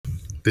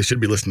They should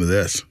be listening to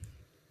this.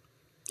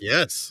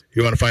 Yes.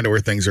 You want to find out where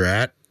things are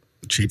at?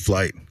 Cheap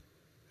flight.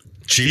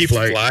 Cheap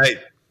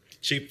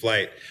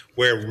flight,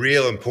 where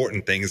real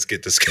important things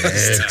get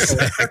discussed.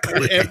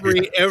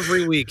 Exactly.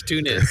 Every week,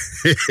 tune in.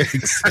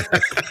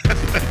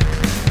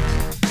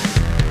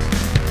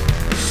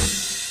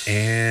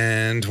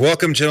 And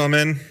welcome,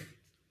 gentlemen.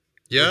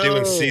 Yo. We're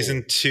doing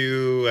season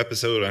 2,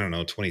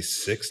 episode,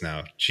 26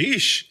 now.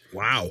 Sheesh.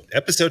 Wow.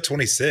 Episode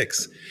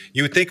 26.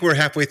 You would think we're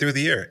halfway through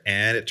the year,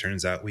 and it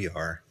turns out we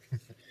are.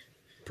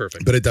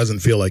 Perfect. But it doesn't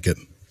feel like it.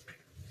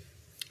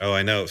 Oh,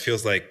 I know. It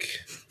feels like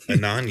a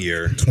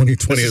non-year.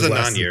 2020 is is a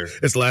lasted, non-year.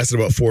 It's lasted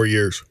about 4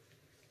 years.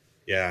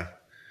 Yeah.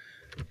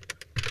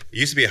 It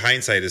used to be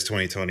hindsight is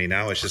 2020.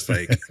 Now it's just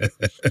like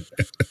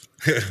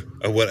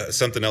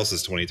something else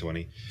is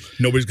 2020.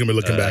 Nobody's going to be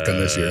looking back on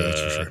this year,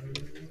 that's for sure.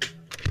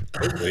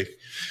 Hopefully.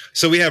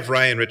 So we have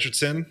Ryan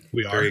Richardson.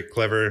 We are. Very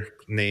clever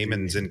name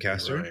and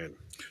Zencaster. Ryan.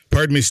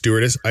 Pardon me,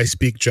 stewardess. I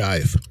speak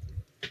jive.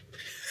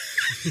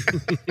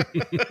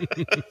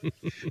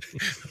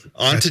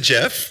 On to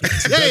Jeff.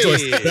 That's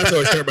how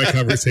I start my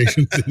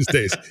conversations these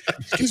days.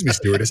 Excuse me,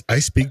 stewardess. I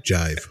speak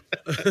jive.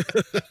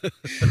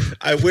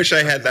 I wish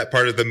I had that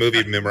part of the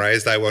movie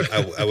memorized. I would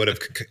have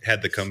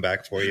had the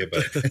comeback for you,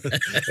 but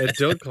And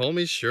don't call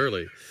me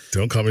Shirley.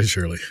 Don't call me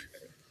Shirley.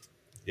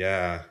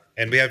 yeah.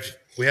 And we have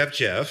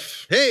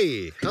Jeff.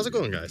 Hey, how's it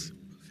going, guys?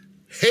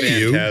 Hey,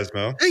 you.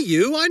 Phantasmo. Hey,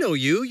 you. I know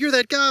you. You're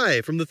that guy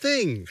from The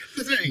Thing.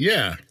 The thing,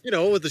 yeah. You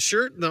know, with the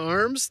shirt and the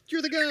arms.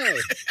 You're the guy.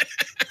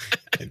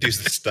 And do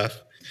some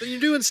stuff. And you're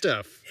doing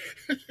stuff.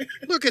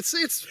 Look, it's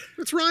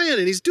Ryan,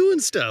 and he's doing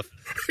stuff.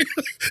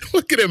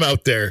 Look at him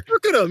out there.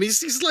 Look at him.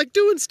 He's like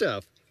doing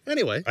stuff.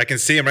 Anyway, I can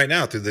see him right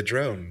now through the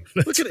drone.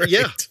 look at it.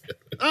 Yeah.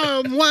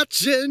 I'm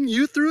watching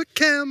you through a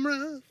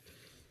camera.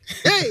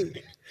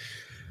 Hey.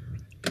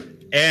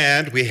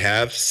 And we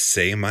have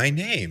Say My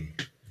Name.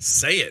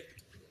 Say it.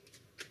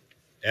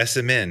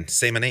 SMN.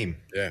 Say My Name.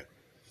 Yeah.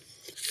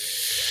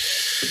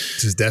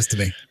 It's his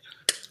destiny.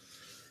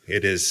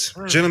 It is.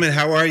 Gentlemen,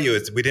 how are you?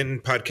 We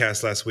didn't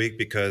podcast last week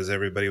because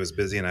everybody was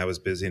busy and I was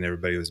busy and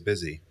everybody was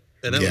busy.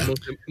 And that Yeah. was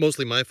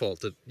mostly my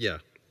fault. Yeah.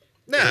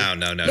 No.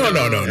 No,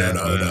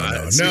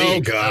 I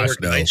gosh,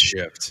 work no. night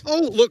shift.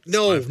 Oh, look.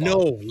 No. It's my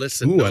fault.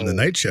 Listen. Ooh, no. on the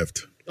night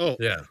shift. Oh,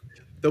 Yeah.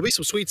 there'll be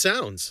some sweet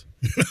sounds.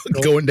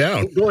 Going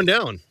down. Going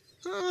down.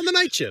 On the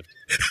night shift.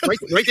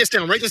 Write this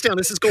down. Write this down.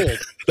 This is gold.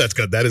 That's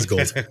good. That is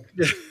gold.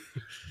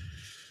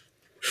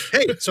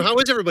 Hey, so how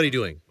is everybody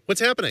doing?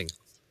 What's happening?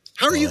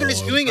 How are you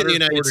guys doing in the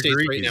United States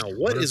right now?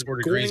 What is 104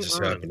 going degrees is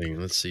on? happening.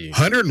 Let's see.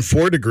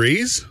 104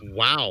 degrees?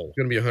 Wow. It's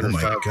going to be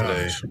 105 today.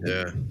 gosh.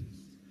 Yeah.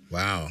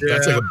 Wow. Yeah.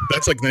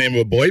 That's like the name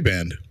of a boy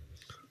band.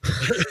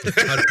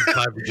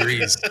 105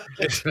 degrees.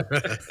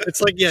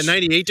 It's like,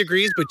 98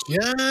 degrees, but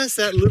just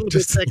that little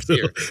bit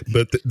sexier.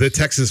 But the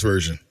Texas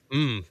version.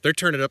 They're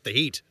turning up the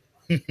heat.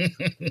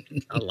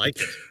 I like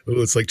it.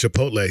 Ooh, it's like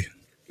Chipotle.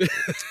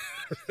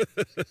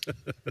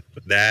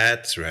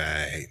 That's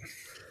right.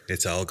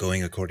 It's all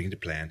going according to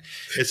plan.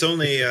 It's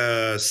only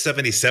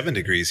 77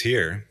 degrees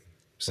here.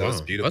 So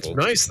it's beautiful.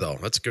 That's nice, though.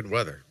 That's good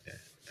weather.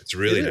 It's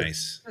really It is.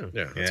 nice.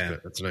 Yeah, that's Yeah.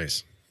 good. That's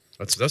nice.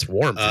 That's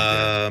warm.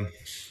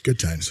 Good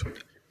times.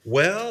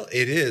 Well,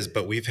 it is,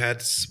 but we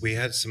had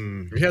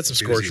some doozies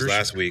scorchers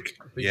last week.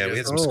 Yeah, we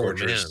had some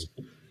scorchers.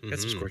 We had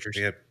some scorchers.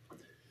 We had,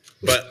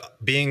 but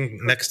being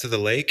next to the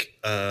lake,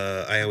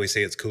 I always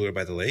say it's cooler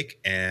by the lake,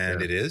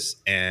 and it is,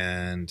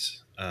 and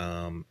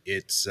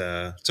it's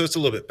so it's a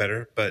little bit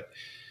better. But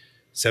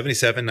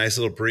 77, nice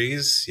little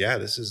breeze. Yeah,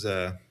 this is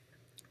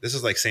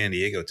like San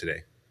Diego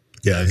today.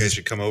 Yeah, You guys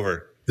should come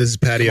over. this is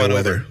patio Come on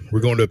weather. over. We're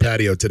going to a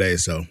patio today,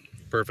 so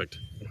Perfect.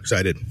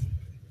 excited.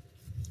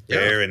 Yeah.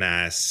 Very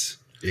nice.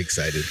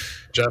 Excited.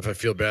 Jeff, I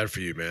feel bad for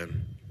you,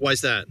 man.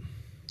 Why's that?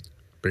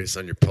 Based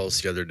on your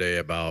post the other day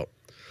about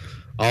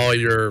all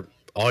your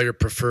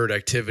preferred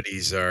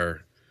activities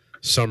are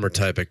summer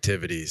type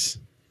activities.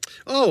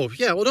 Oh,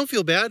 yeah. Well, don't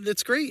feel bad.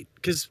 It's great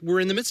because we're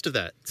in the midst of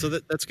that. So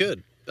that's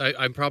good.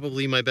 I'm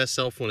probably my best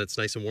self when it's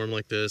nice and warm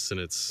like this and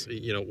it's,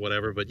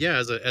 whatever. But yeah,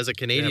 as a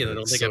Canadian, I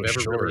don't think I've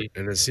ever really.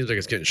 And it seems like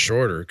it's getting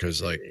shorter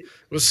because like it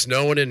was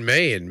snowing in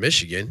May in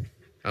Michigan.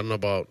 I don't know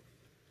about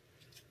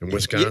in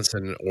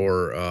Wisconsin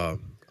or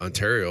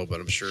Ontario,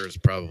 but I'm sure it's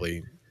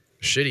probably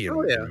shitty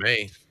in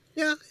May.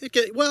 Yeah.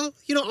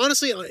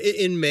 Honestly,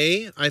 in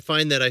May, I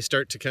find that I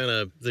start to kind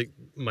of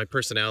my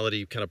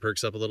personality kind of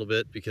perks up a little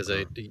bit because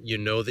that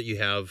you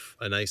have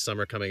a nice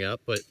summer coming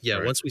up. But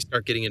once we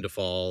start getting into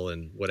fall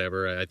and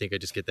whatever, I think I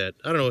just get that.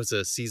 I don't know, it's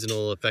a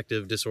seasonal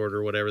affective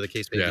disorder, whatever the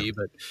case may be.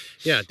 But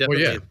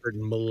definitely a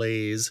certain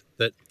malaise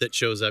that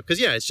shows up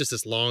because it's just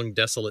this long,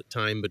 desolate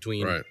time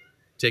between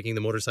taking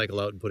the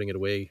motorcycle out and putting it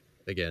away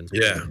again.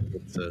 Yeah.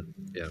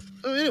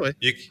 Oh, anyway,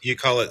 You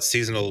call it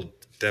seasonal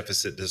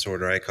deficit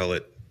disorder. I call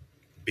it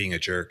being a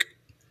jerk.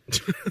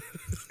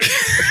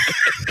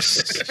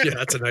 Yeah,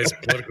 that's a nice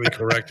politically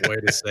correct way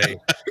to say.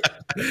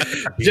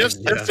 Just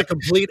a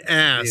complete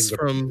ass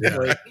from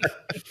like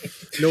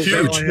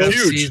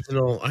Huge.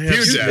 Seasonal. I have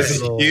Huge ass.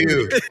 seasonal.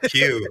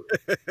 Q.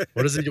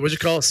 What is it? What'd you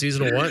call it?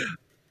 Seasonal what?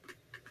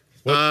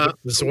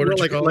 What disorder?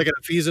 Like a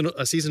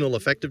seasonal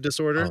affective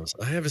disorder. Oh,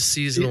 I have a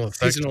seasonal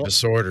affective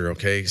disorder.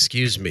 Okay,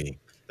 excuse me.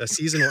 A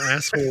seasonal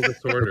asshole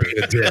disorder.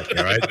 Being a dick,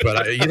 all right?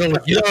 But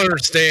you don't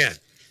understand.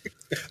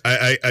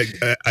 I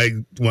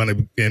want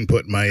to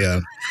input my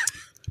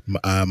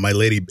my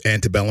lady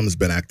antebellum's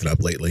been acting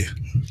up lately.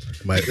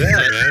 Man. Are you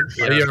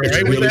all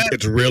right with that?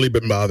 It's really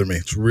been bothering me.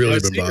 It's really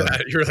been bothering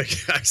me. You're like,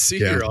 I see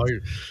you're all.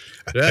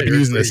 I've been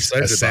using a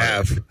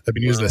salve. I've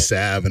been using a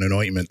salve and an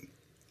ointment.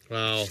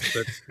 Wow.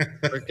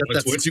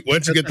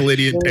 Once you get the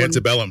lady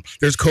antebellum,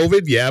 there's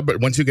COVID, yeah, but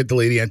once you get the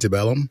lady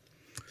antebellum,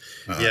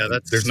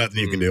 there's nothing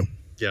you can do.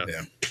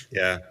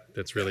 Yeah.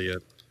 That's really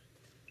it.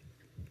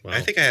 Wow.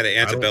 I think I had an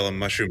antebellum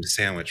mushroom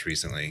sandwich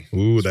recently.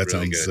 Ooh, that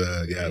really sounds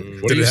good.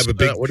 Did it have a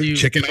big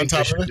chicken on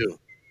top of it?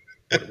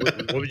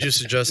 What would you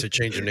suggest they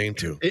change your name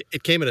to?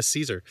 It came in a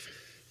Caesar.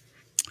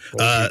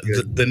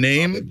 The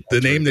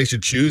name they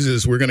should choose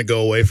is we're going to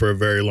go away for a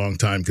very long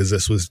time because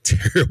this was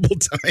terrible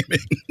timing.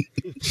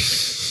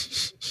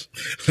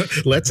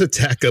 Let's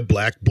attack a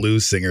black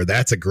blues singer.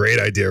 That's a great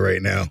idea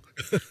right now.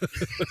 When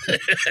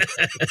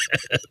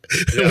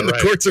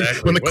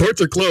the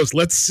courts are closed,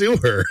 let's sue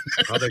her.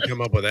 How'd they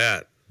come up with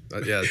that?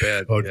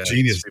 Bad. Oh,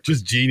 genius!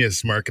 Just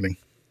genius marketing.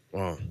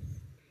 Wow.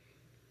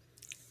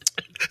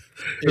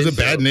 It was a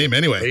bad name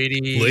anyway.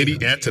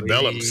 Lady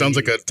Antebellum sounds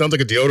like a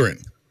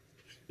deodorant.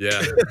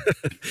 Yeah.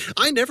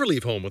 I never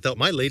leave home without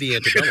my lady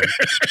antebellum.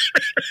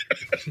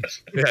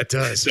 Yeah, it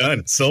does.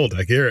 Done. Sold.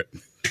 I hear it.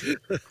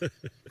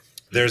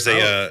 There's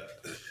that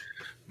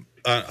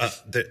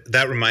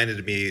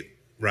reminded me,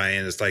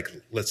 Ryan, it's like,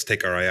 let's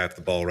take our eye off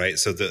the ball, right?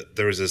 So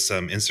there was this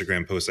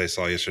Instagram post I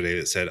saw yesterday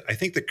that said, I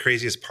think the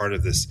craziest part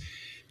of this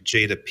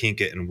Jada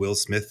Pinkett and Will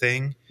Smith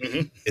thing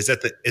is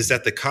that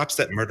the cops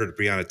that murdered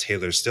Breonna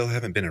Taylor still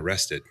haven't been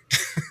arrested.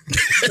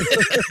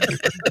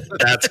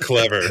 That's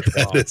clever.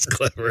 That is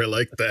clever. I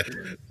like that.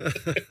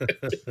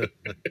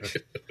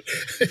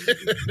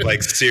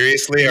 Like,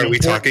 seriously, are we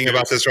talking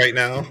about this right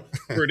now?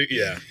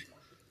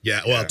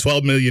 Yeah. Well,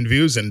 12 million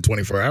views in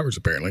 24 hours,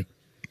 apparently.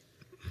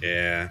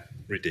 Yeah.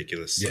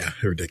 Ridiculous. Yeah.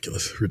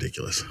 Ridiculous.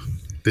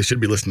 They should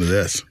be listening to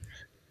this.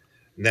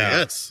 No.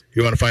 Yes.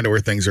 You want to find out where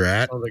things are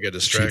at? Sounds like a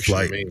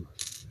distraction.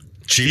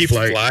 Cheap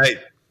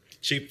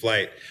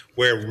flight,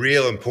 where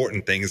real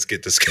important things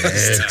get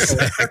discussed.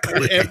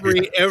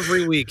 Exactly.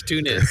 every week,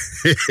 tune in.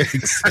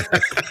 Exactly.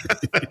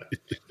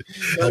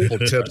 Helpful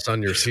tips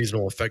on your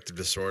seasonal affective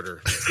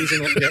disorder.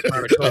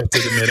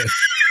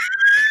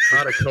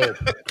 How to cope.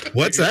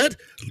 What's that?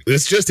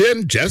 It's just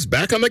in. Jeff's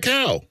back on the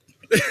cow.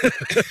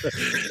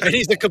 And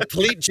he's a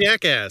complete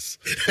jackass.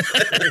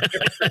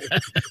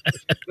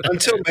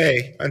 Until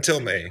May. And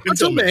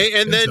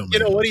then, you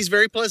know what? He's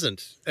very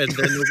pleasant. And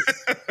then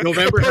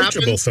November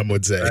happens. Some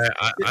would say.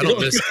 I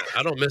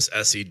don't miss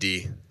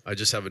SED. I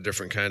just have a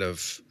different kind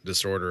of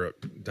disorder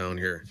down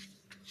here.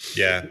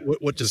 Yeah.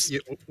 What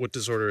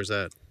disorder is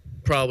that?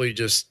 Probably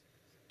just,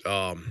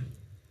 what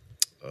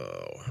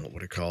do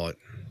you call it?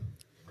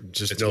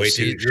 Just it's no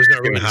season. too, there's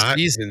not really hot.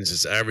 Seasons.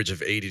 It's average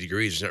of 80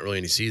 degrees. There's not really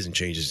any season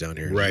changes down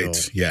here. Right.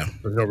 There's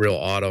no real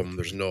autumn.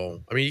 There's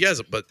no. I mean, you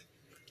guys. But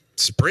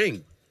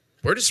spring.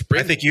 Where does spring?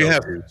 I think you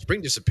have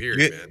spring disappeared,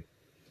 man.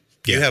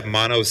 You have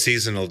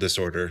monoseasonal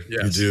disorder.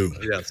 Yes. You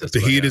do. Yes, the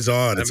heat is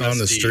on. It's on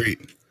the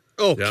street.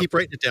 Oh, yep. Keep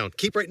writing it down.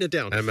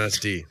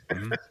 MSD.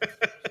 Mm-hmm.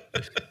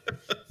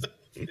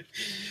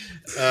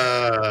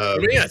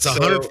 It's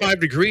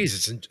 105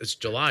 degrees. It's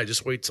July.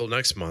 Just wait till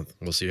next month.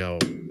 We'll see how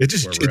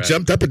it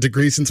jumped up a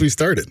degree since we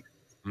started.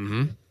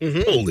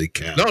 Mm-hmm. Holy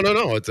cow!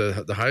 No.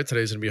 The high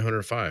today is going to be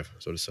 105.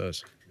 That's what it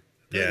says.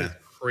 Yeah,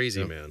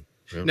 crazy, man.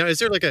 Yep. Now, is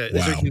there is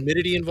there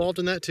humidity involved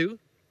in that too,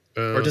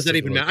 or does that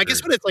even matter? I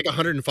guess when it's like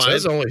 105,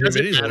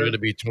 humidity is only going to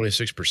be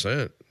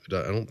 26%.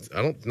 I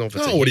don't know if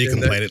it's. Oh, what are you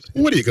complaining?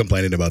 What are you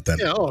complaining about then?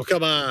 Yeah. Oh,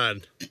 come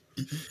on.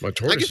 My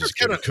tortoise is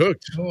getting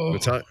cooked. My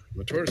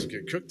tortoise is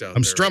getting cooked out.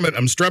 I'm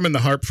strumming the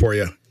harp for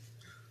you.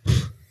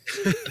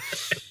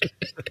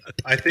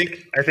 I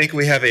think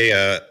we have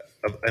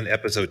an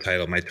episode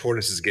title. My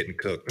tortoise is getting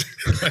cooked.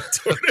 My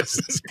tortoise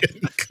is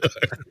getting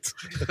cooked.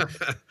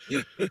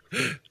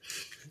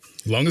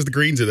 As long as the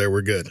greens are there,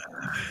 we're good.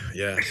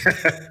 Yeah.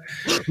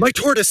 My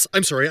tortoise.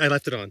 I'm sorry, I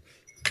left it on.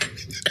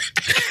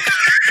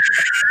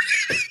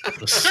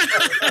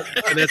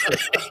 And that's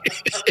it.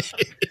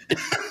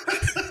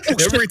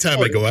 Every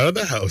time I go out of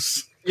the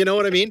house. You know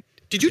what I mean?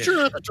 Did you turn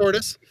off the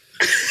tortoise?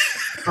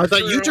 I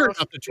thought you turned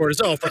off the tortoise.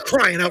 Oh, for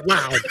crying out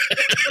loud.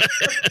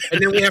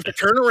 And then we have to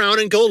turn around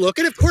and go look.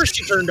 And of course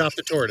she turned off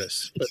the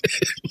tortoise. But,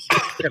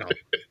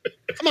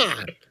 come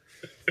on.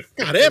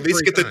 God, at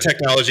least get the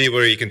technology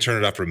where you can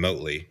turn it off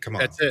remotely. Come on.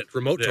 That's it.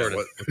 Remote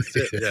tortoise.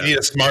 You need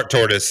a smart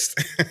tortoise.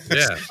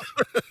 Yeah.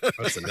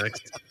 That's the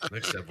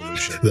next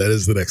evolution. That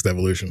is the next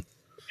evolution.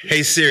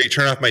 Hey, Siri,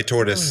 turn off my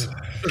tortoise.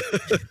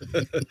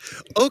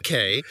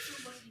 Okay.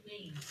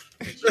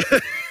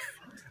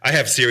 I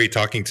have Siri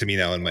talking to me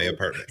now in my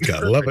apartment.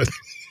 Gotta love it.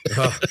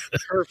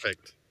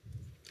 Perfect.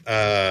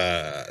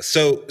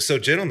 So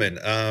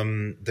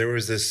gentlemen, there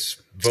was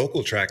this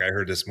vocal track I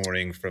heard this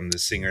morning from the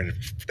singer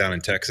down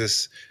in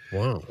Texas.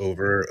 Wow.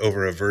 Over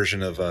a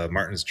version of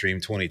Martin's Dream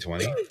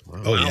 2020. Wow.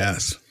 Oh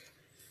yes.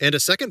 And a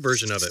second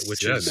version of it,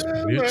 which is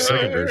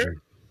second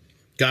version.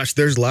 Gosh,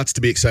 there's lots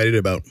to be excited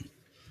about.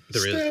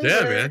 There is.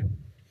 Yeah, man.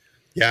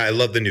 Yeah, I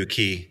love the new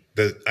key.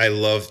 I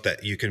love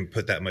that you can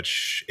put that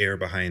much air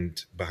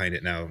behind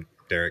it now,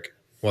 Derek.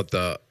 What,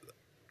 the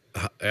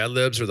ad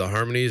libs or the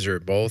harmonies or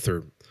both,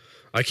 or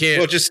I can't.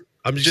 Well,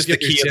 I'm just the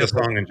key of the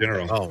song in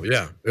general. Oh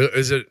yeah,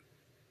 is it?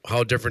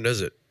 How different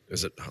is it?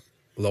 Is it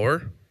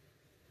lower?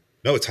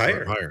 No, it's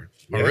higher. Higher.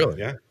 Yeah, Oh really?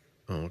 Yeah.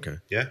 Oh okay.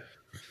 Yeah.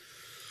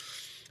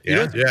 You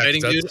know what's Yeah.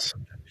 exciting, dude?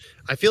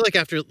 I feel like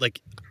after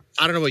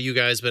I don't know about you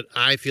guys, but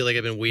I feel like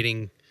I've been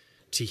waiting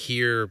to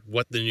hear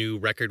what the new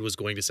record was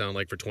going to sound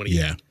like for 20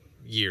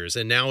 years,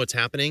 and now it's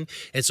happening.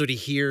 And so to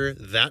hear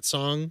that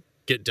song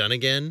get done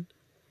again,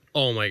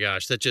 oh my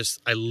gosh,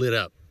 I lit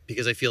up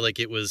because I feel like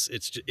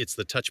it's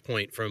the touch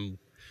point from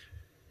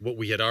what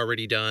we had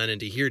already done, and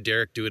to hear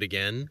Derek do it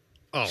again,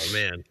 oh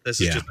man,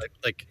 this is just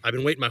like I've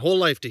been waiting my whole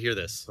life to hear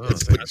this. But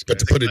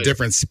to put a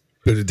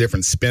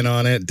different spin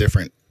on it,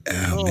 different.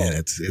 Oh man,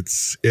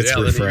 it's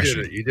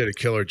refreshing. You did a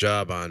killer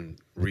job on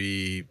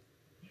reinventing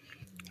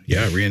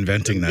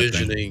that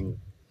thing.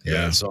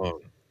 That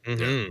song.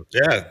 Mm-hmm.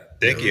 Yeah,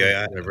 thank you.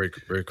 Very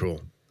very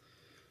cool.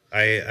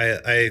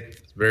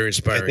 It's very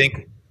inspiring. I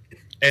think,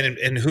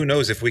 and who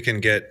knows if we can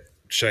get?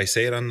 Should I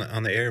say it on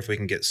the air? If we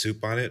can get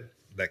Soup on it,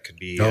 that could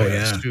be.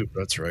 Soup.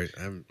 That's right.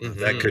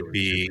 That could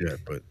be.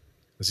 But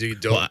is he a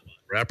dope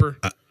rapper?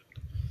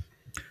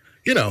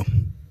 You know,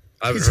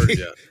 I haven't heard it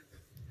yet.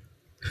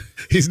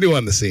 He's new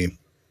on the scene.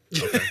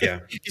 Okay.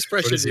 Yeah, he's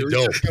fresh and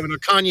new.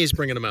 Kanye's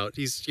bringing him out.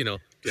 He's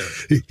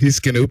he's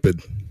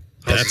scooping.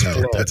 That's how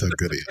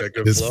good he is.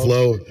 His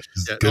flow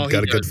is good.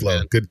 Got a good flow.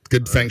 Man.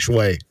 Good feng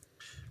shui.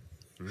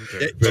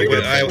 Okay.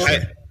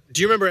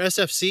 Do you remember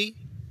SFC,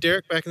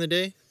 Derek, back in the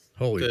day?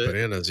 Holy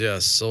bananas!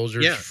 Yes,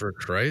 Soldiers for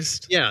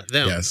Christ. Yeah,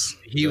 them. Yes,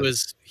 he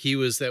was.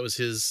 That was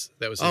his.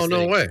 Oh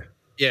no way!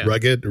 Yeah,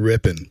 rugged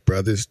ripping,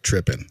 brothers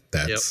tripping.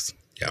 That's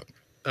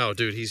Oh,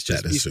 dude, he's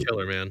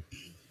killer, man.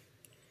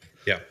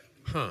 Yeah.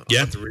 Huh. I'll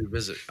have to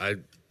revisit. I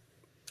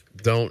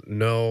don't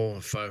know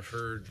if I've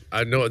heard.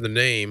 I know the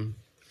name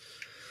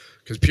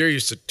because Pierre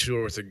used to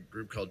tour with a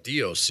group called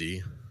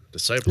DOC,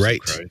 Disciples of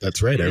Christ.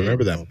 That's right. I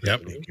remember them.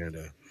 Yep.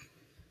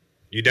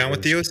 You down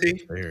with DOC?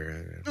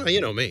 Oh,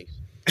 you know me.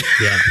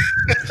 Yeah.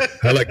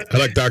 I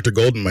like Dr.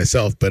 Golden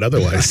myself, but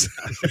otherwise.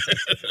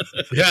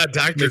 Yeah,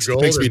 Dr.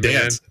 Golden makes me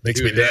dance.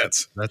 Makes me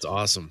dance. That's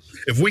awesome.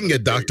 If we can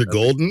get Dr.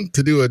 Golden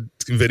to do a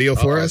video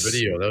for us.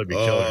 That would be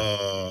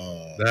killer.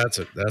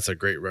 That's a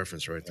great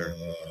reference right there.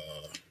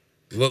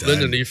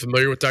 Lyndon, are you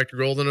familiar with Dr.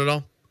 Golden at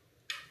all?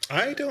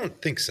 I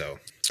don't think so.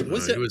 He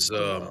was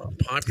a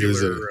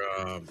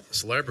popular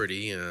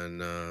celebrity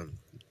on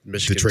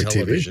Michigan Detroit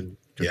television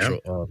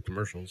TV.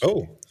 Commercials.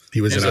 Oh,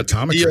 he was an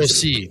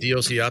optometrist.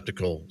 DOC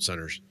Optical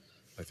Centers,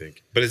 I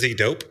think. But is he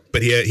dope?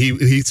 But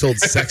he sold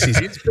sexy.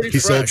 He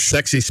sold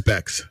sexy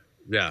specs.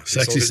 Yeah,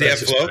 sexy. Does he have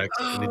flow?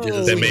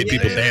 That made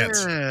people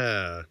dance.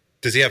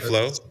 Does he have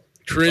flow?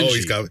 Cringe.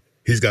 Oh,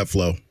 he's got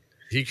flow.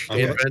 He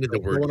invented the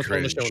word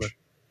cringe.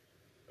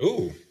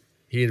 Ooh,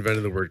 he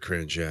invented the word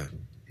cringe. Yeah,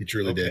 he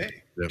truly did.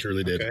 Yep.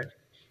 Truly did. Okay.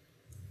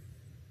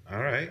 All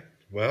right.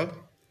 Well,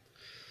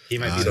 he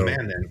might be the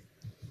man then.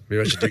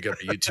 Maybe I should dig up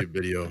a YouTube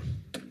video.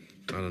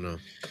 I don't know.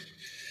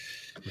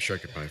 I'm sure I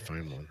could probably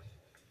find one.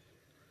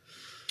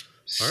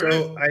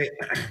 So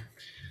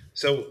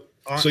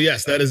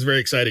yes, that is very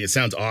exciting. It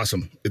sounds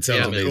awesome. It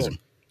sounds amazing.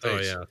 Cool. Oh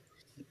yeah.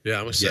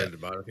 Yeah, I'm excited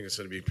about it. I think it's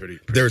going to be pretty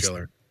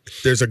killer.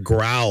 There's a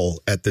growl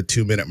at the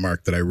 2-minute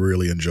mark that I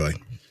really enjoy.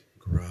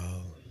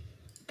 Growl.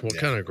 What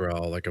kind of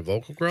growl? Like a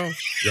vocal growl?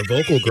 The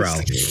vocal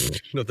growl.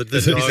 No, the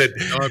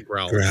dog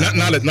growl.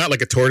 Not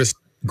like a tortoise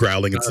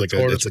growling. It's like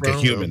a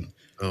human.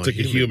 Oh, it's like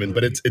a human,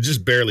 but it's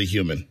just barely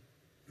human.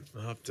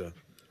 I'll have to.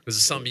 Is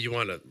it something you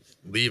want to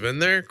leave in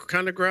there,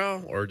 kind of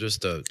growl, or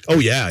just a? Oh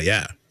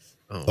yeah.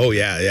 Oh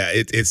yeah.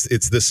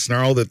 It's the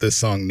snarl that this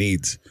song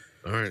needs.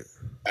 All right.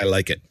 I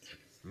like it.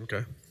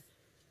 Okay.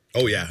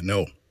 Oh yeah.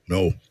 No.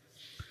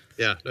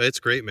 Yeah, it's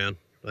great, man.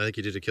 I think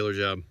you did a killer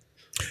job.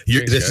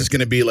 This is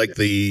going to be like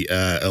the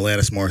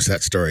Alanis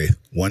Morissette story.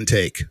 One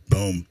take.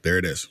 Boom. There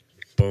it is.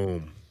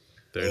 Boom.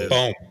 There it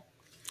is.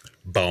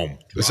 Boom.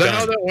 Is that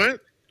how that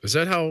went? Is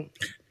that how?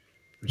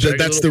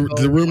 That's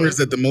the rumors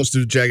that the most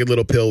of Jagged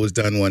Little Pill was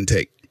done one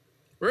take.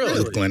 Really?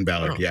 With Glenn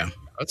Ballard. Oh, yeah.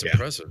 That's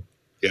impressive.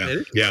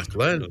 Yeah.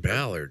 Glenn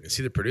Ballard. Is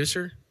he the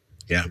producer?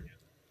 Yeah.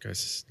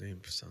 Guy's name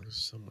sounds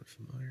somewhat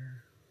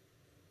familiar.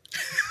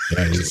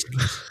 Yeah, he's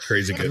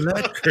crazy good.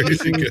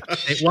 Crazy good.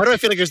 Hey, why do I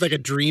feel like there's like a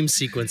dream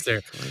sequence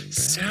there?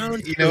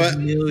 Sound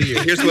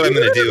familiar. Here's what I'm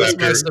going to do.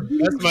 That's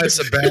my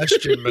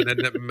Sebastian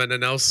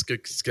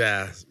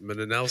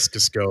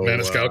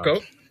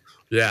Maniscalco.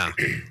 Yeah.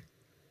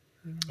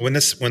 When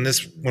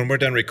we're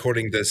done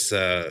recording this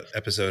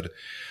episode,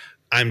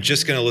 I'm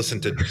just going to listen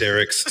to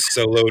Derek's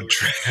solo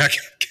track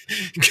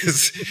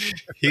because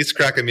he's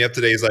cracking me up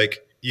today. He's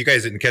like, you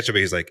guys didn't catch it,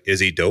 but he's like, "Is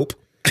he dope?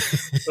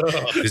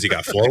 Does he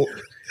got float?"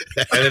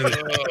 And then,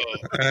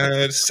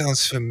 it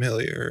sounds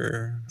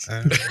familiar.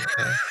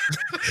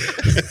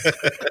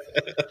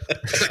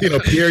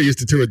 Pierre used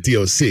to tour with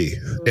DOC,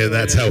 and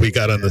that's how we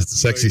got on the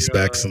sexy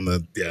specs and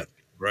the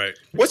Right.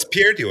 What's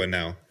Pierre doing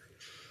now?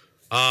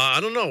 I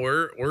don't know.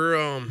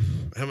 We're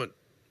haven't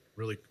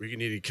really. We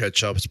need to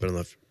catch up. It's been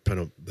a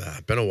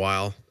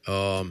while.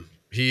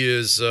 He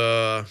is.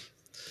 Let's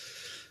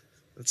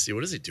see.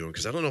 What is he doing?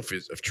 Because I don't know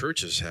if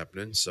church is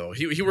happening. So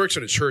he works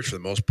in a church for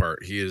the most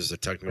part. He is the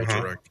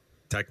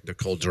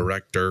technical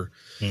director.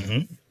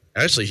 Mm-hmm.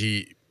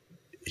 Actually,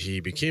 he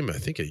became, I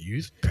think, a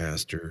youth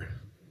pastor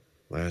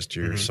last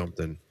year or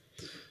something.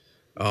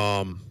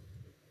 But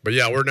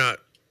yeah, we're not.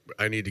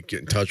 I need to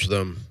get in touch with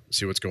them,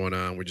 see what's going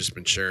on. We've just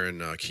been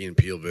sharing Key and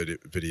Peele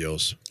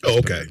videos. Oh,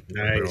 okay.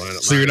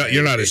 Nice. So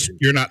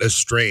you're not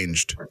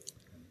estranged.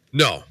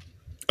 No.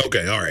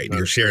 Okay, all right.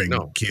 You're sharing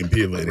Key and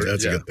Peele videos.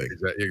 That's a good thing.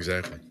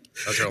 Exactly.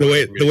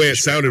 The way it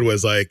sounded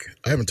was like,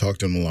 I haven't talked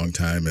to him in a long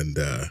time, and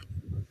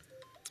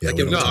we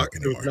don't talk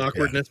anymore.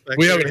 Awkwardness. Yeah.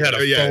 We haven't had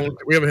a phone.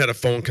 We haven't had a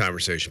phone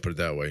conversation. Put it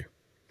that way.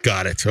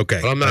 Got it. Okay.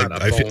 But I'm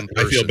not I feel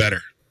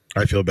better.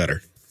 I feel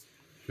better.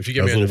 If you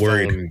get me on the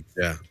phone,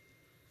 yeah.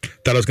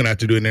 Thought I was going to have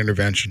to do an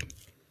intervention.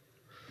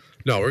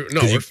 No, we're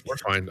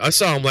fine. I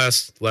saw him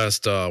last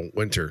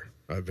winter.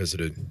 I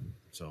visited.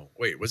 So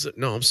wait, was it?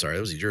 No, I'm sorry.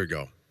 That was a year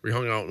ago. We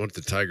hung out and went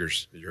to the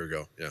Tigers a year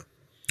ago. Yeah.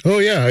 Oh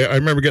yeah, I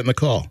remember getting the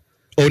call.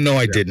 Oh no,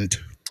 I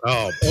didn't.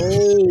 Oh.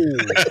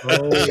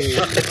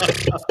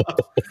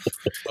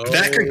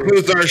 That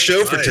concludes our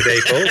show for today,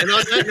 folks. And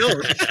on that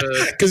note,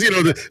 because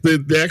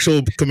the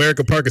actual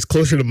Comerica Park is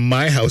closer to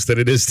my house than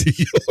it is to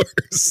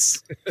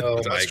yours.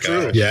 Oh my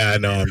god! Yeah,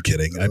 no, I'm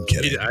kidding. I'm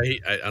kidding. I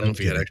don't know if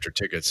he had extra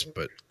tickets,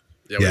 but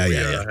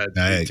yeah. had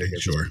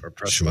tickets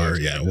Sure,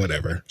 yeah,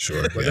 whatever.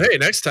 Sure. But yeah. hey,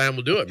 next time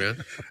we'll do it,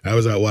 man. I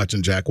was out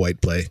watching Jack White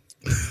play.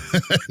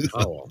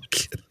 No,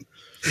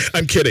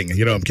 I'm kidding.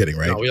 I'm kidding,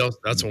 right? No,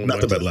 that's when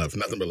nothing but love.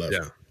 Nothing but love.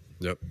 Yeah.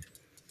 Yep.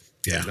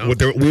 Yeah. No.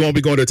 We won't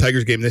be going to a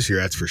Tigers game this year.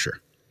 That's for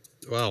sure.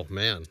 well,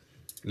 man.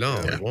 No,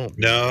 Yeah. it won't.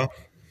 No.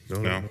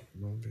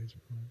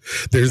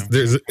 There's.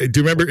 Do you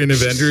remember in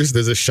Avengers?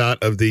 There's a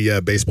shot of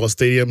the baseball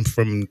stadium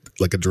from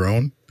like a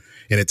drone,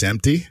 and it's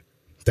empty.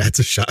 That's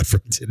a shot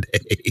from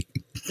today.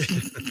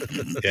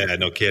 Yeah,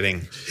 no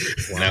kidding.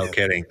 Wow. No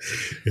kidding.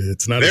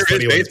 It's not. There as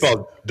funny is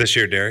baseball this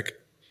year, Derek.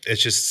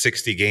 It's just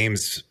 60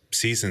 games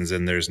seasons,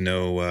 and there's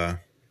no. I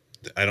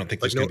don't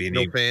think there's going to be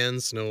any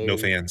fans. No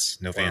fans.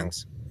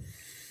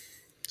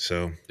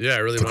 So yeah, I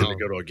really wanted to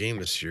go to a game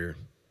this year.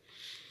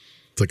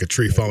 It's like a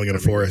tree falling in a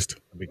forest.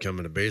 I'm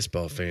becoming a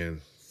baseball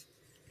fan.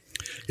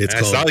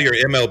 I saw your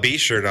MLB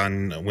shirt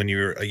on when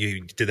you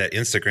did that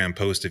Instagram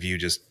post of you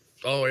just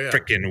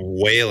freaking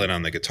wailing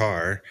on the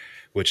guitar,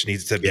 which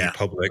needs to be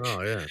public.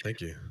 Oh yeah,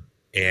 thank you.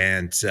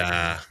 And that's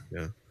an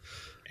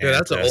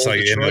old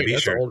Detroit.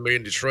 That's an old Made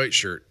in Detroit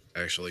shirt,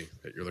 actually,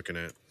 that you're looking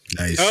at.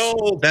 Nice.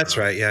 Oh, that's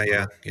right.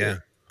 Yeah.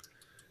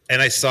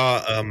 And I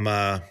saw a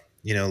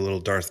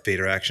little Darth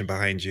Vader action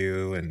behind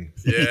you, and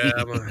yeah.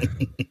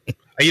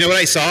 you know what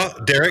I saw,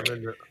 Derek?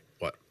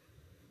 What?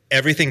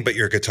 Everything but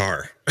your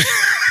guitar.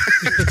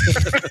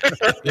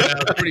 Yeah,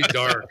 pretty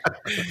dark.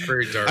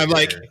 Very dark. I'm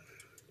like,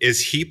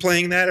 is he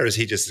playing that, or is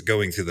he just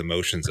going through the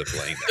motions of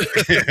playing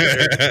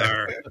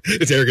that?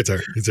 It's air guitar.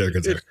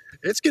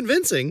 It's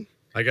convincing.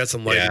 I got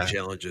some lighting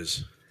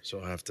challenges,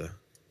 so I have to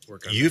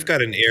work on. You've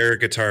got an air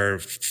guitar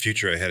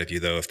future ahead of you,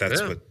 though. If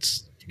that's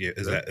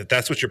if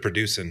that's what you're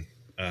producing,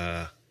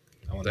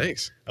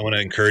 thanks. I want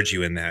to encourage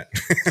you in that.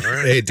 All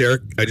right. Hey,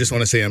 Derek, I just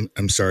want to say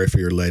I'm sorry for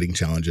your lighting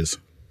challenges.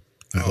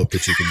 I hope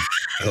that you can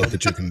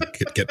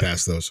get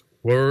past those.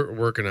 We're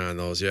working on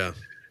those. Yeah.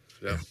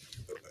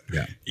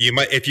 You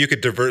might, if you could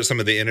divert some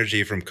of the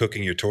energy from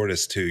cooking your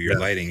tortoise to your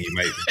lighting, you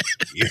might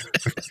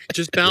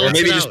just balance. Or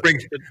maybe it just out.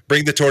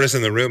 bring the tortoise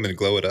in the room and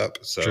glow it up.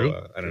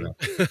 So I don't know.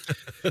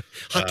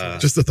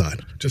 Just a thought.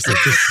 Just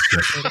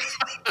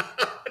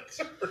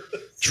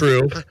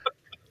True.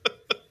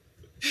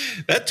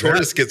 That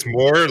tortoise gets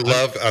more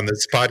love on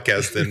this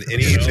podcast than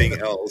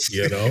anything else.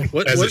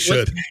 As it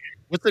should.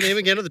 What's the name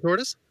again of the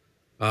tortoise?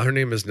 Her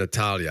name is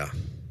Natalia.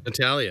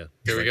 Natalia.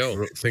 Here we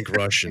go. Think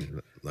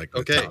Russian, like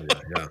Natalia.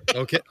 Yeah.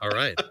 Okay. All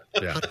right.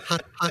 Yeah.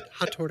 Hot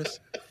tortoise.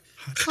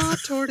 Hot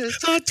tortoise.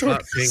 Hot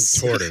pink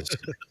tortoise.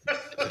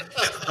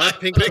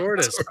 Hot pink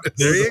tortoise.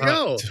 There you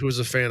go. Who's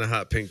a fan of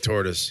hot pink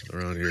tortoise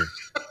around here?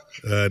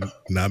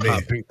 Not me.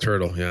 Hot pink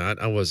turtle. Yeah,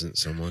 I wasn't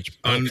so much.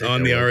 On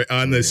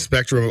the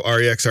spectrum of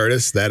REX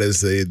artists, that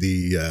is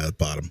the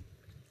bottom.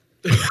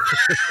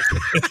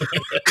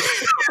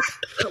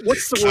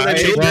 What's the word?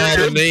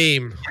 The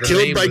name.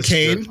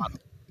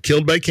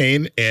 Killed by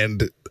Cain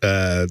and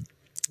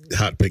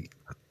hot pink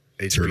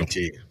turtle.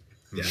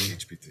 Yeah,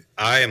 HPT.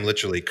 I am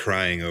literally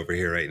crying over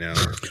here right now.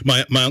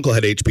 My uncle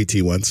had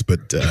HPT once,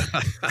 but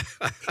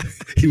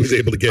he was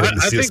able to get him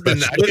to see a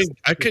specialist.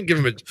 I couldn't give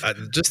him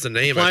just the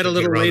name. Applied a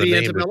little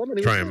radiant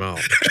development. Try him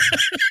out.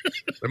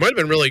 It might have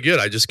been really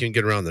good. I just can't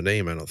get around the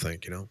name. I don't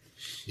think.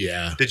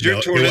 Yeah. Did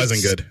your tortoise? It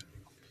wasn't good.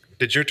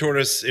 Did your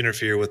tortoise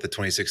interfere with the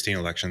 2016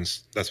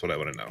 elections? That's what I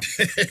want to know.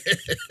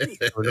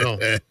 Or no.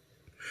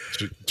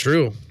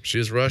 True. She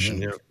is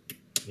Russian. Yeah.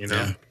 You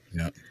know?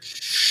 Yeah.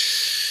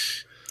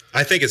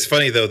 I think it's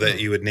funny, though, that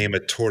you would name a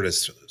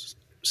tortoise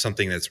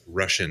something that's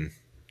Russian.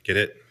 Get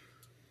it?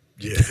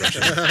 Yeah.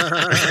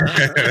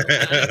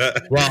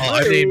 Well,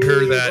 I named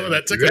her that. Oh,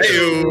 that took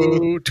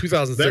a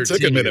 2013. That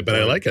took a minute, but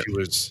I like it. She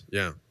was,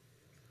 yeah.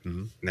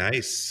 Mm-hmm.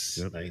 Nice.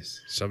 Yep. Nice.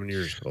 7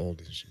 years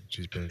old.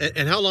 She's been.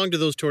 And how long do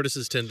those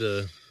tortoises tend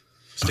to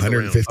stick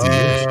 150 around?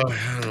 years.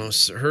 I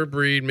don't know. Her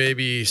breed,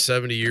 maybe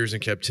 70 years in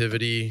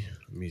captivity.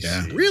 Let me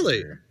see.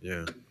 Really?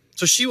 Yeah.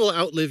 So she will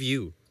outlive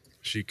you.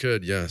 She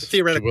could, yes.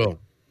 Theoretically. She will.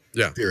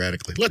 Yeah.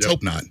 Theoretically. Let's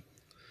hope not.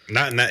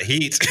 Not in that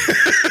heat.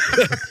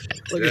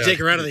 Like you take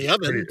her out of the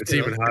oven. It's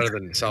even hotter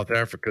than South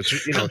Africa.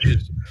 She's her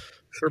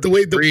The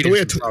way breed the way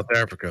is a from South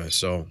Africa.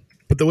 So,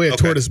 but the way a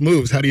tortoise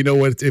moves, how do you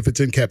know if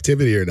it's in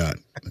captivity or not?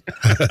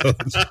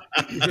 It's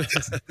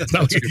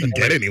not like you can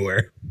get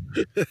anywhere.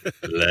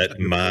 Let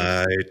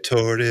my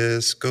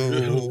tortoise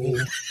go.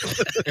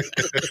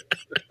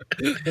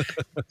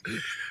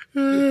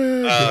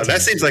 That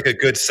seems like a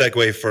good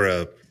segue for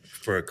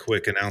a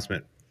quick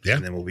announcement. Yeah.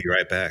 And then we'll be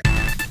right back.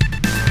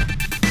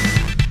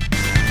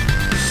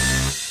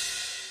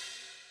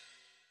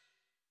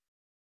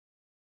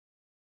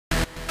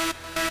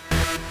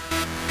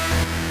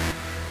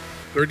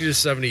 $30 to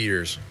 70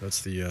 years.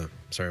 That's the.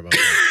 Sorry about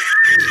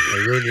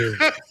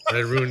that. I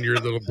ruined your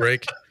little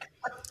break.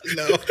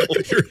 No, Nope,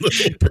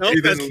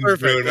 that's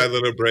perfect. Ruin my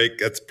little break.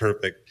 That's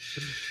perfect.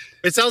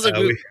 It sounds like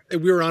we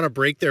were on a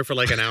break there for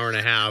like an hour and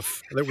a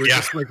half. That we're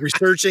just like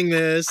researching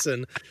this,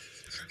 and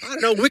I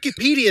don't know.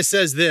 Wikipedia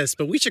says this,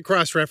 but we should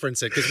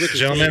cross-reference it because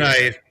Gentlemen,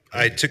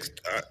 I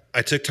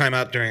took time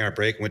out during our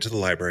break. Went to the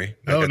library.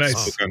 Oh, I got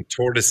nice. to book on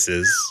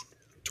tortoises.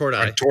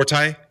 Tortoise.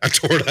 Tortoise.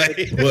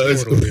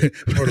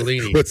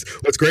 Tortellini.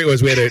 What's great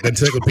was we had an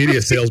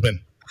encyclopedia salesman.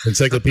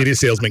 Encyclopedia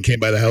salesman came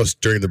by the house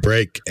during the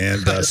break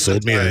and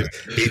sold me an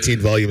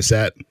 18-volume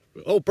set.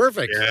 Oh,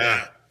 perfect.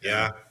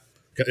 Yeah.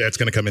 That's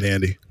going to come in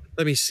handy.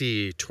 Let me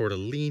see.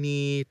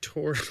 Tortellini,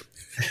 torture,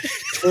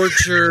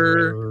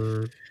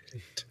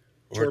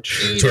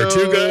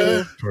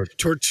 torpedo,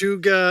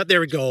 Tortuga. There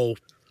we go.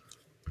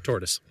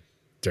 Tortoise.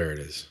 There it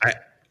is.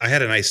 I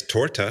had a nice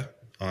torta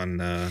on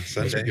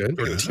Sunday. Good.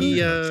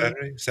 Tortilla.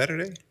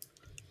 Saturday.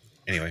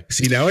 Anyway,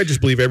 See, now I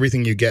just believe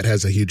everything you get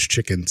has a huge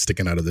chicken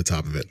sticking out of the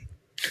top of it.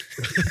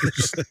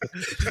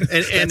 and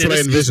That's what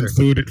I envision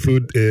food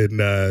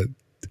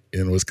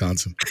in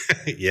Wisconsin.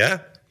 yeah,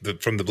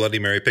 from the Bloody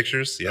Mary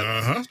pictures. Yeah.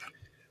 Uh-huh.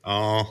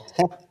 All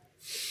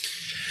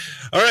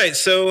right.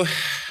 So,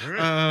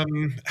 how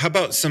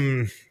about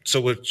some?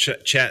 So we'll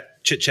chit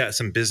chat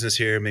some business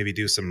here. Maybe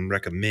do some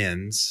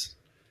recommends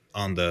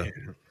on the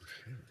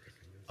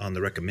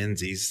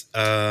recommendsies.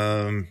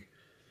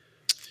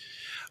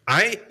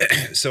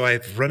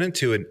 I've run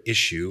into an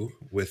issue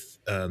with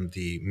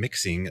the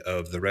mixing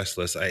of the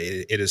Restless.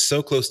 It is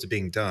so close to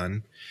being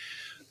done,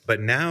 but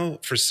now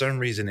for some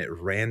reason it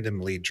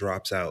randomly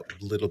drops out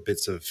little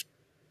bits of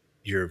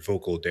your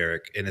vocal,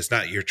 Derek, and it's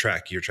not your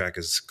track. Your track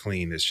is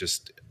clean. It's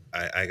just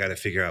I got to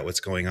figure out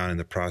what's going on in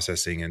the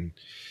processing, and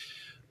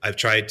I've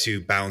tried to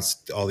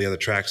bounce all the other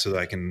tracks so that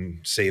I can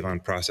save on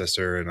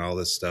processor and all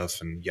this stuff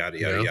and yada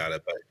yada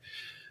yada. But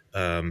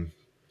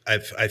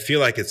I feel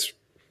like it's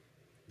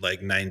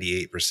like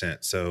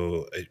 98%.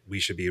 So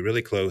we should be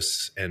really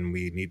close, and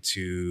we need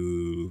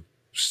to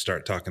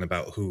start talking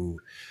about who,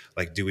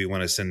 like, do we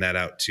want to send that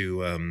out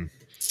to,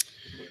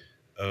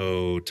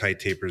 Ty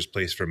Taper's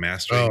place for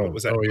mastering? What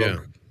was that? Oh, yeah.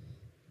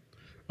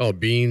 Oh,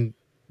 Bean,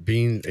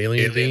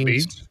 Alien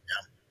Beans.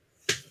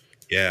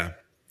 Yeah.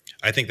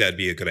 I think that'd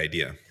be a good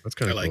idea. That's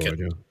kind of I like cool it.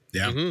 idea.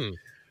 Yeah.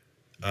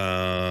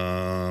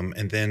 Mm-hmm.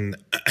 And then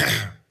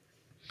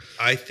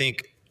I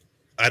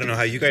don't know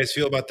how you guys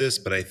feel about this,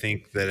 but I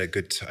think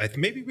that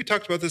maybe we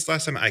talked about this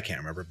last time. I can't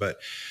remember,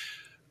 but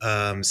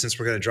since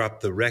we're going to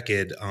drop the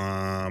record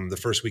the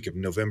first week of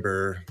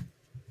November,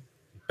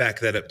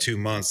 back that up 2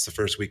 months, the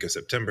first week of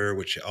September,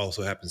 which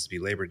also happens to be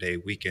Labor Day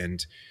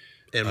weekend.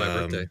 And my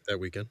birthday that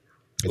weekend.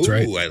 That's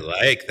right. I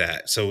like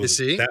that. So You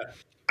see?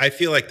 I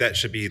feel like that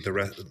should be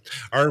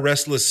our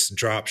Restless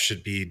drop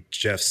should be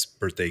Jeff's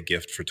birthday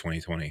gift for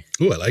 2020.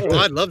 Ooh, I like that.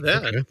 I'd love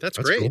that. Okay. That's That's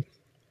great. cool.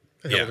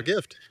 A hell of a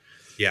gift.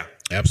 Yeah,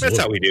 Absolutely.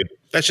 that's how we do.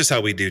 That's just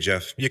how we do,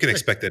 Jeff. You can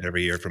expect that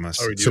every year from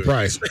us. How we do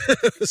Surprise.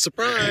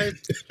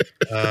 Surprise.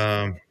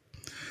 I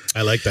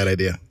like that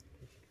idea.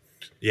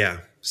 Yeah.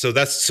 So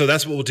that's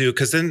what we'll do.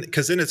 Cause then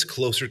it's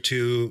closer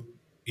to,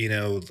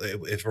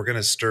 if we're going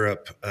to stir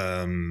up,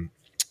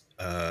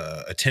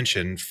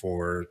 attention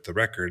for the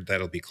record,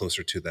 that'll be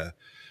closer to the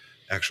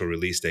actual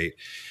release date.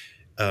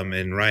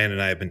 And Ryan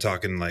and I have been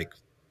talking, like,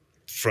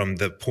 from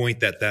the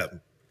point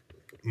that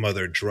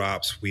mother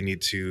drops, we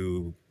need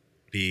to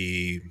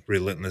be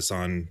relentless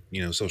on,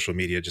 social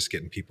media, just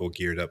getting people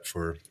geared up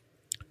for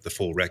the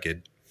full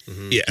record.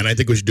 Mm-hmm. Yeah, and I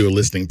think we should do a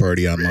listening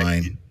party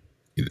online.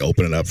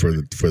 Open it up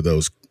for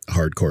those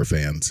hardcore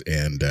fans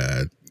and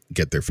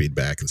get their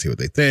feedback and see what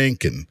they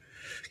think, and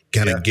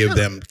kind of give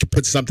them,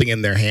 put something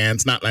in their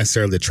hands, not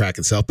necessarily the track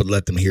itself, but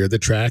let them hear the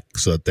track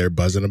so that they're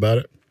buzzing about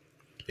it.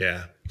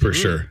 Yeah, for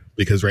sure.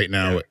 Because right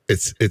now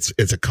it's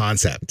a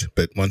concept,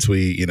 but once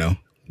we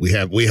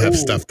have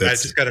stuff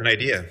that's. I just got an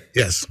idea.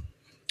 Yes.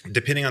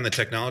 Depending on the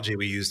technology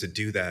we use to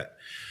do that,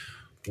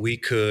 we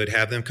could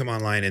have them come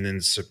online and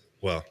then,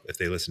 well, if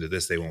they listen to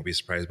this, they won't be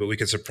surprised, but we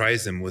could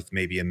surprise them with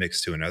maybe a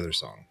mix to another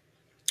song.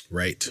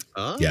 Right.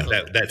 Oh, yeah.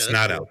 That's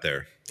not cool. Out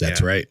there.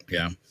 That's right.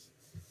 Yeah.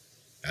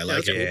 I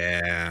like it.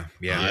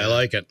 Yeah. I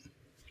like it.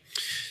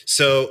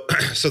 So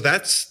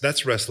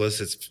that's Restless.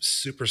 It's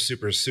super,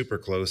 super, super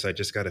close. I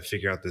just got to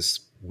figure out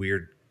this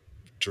weird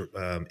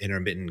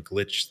intermittent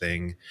glitch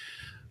thing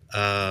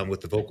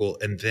with the vocal.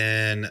 And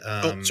then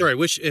sorry,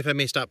 if I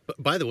may stop.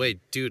 By the way,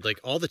 dude, like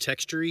all the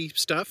textury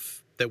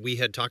stuff that we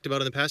had talked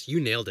about in the past, you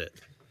nailed it.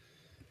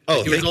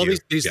 Oh, like, all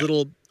these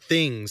little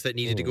things that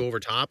needed to go over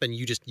top, and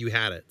you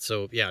had it.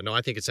 So yeah, no,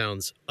 I think it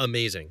sounds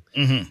amazing.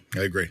 Mm-hmm.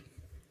 I agree.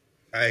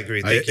 Thank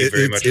you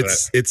very much for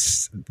that.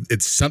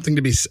 It's something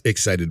to be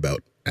excited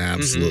about.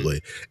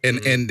 Absolutely. And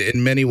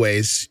in many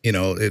ways,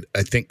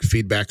 I think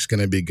feedback's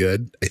going to be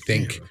good. I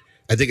think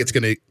it's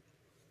going to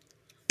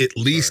at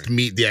least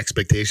meet the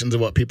expectations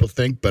of what people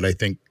think, but I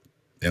think,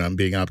 and I'm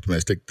being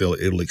optimistic,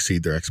 it'll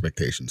exceed their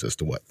expectations as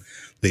to what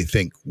they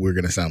think we're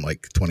going to sound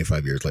like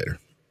 25 years later.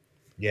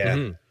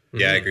 Yeah.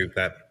 Yeah, I agree with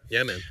that.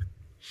 Yeah, man.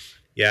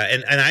 Yeah,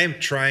 and I am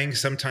trying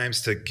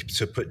sometimes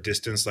to put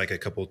distance, like a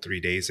couple 3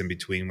 days in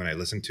between when I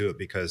listen to it,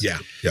 because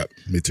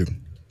me too.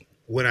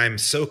 When I'm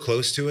so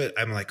close to it,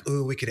 I'm like,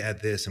 oh, we could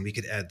add this and we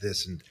could add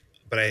this,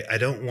 but I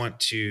don't want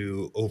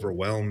to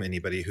overwhelm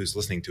anybody who's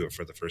listening to it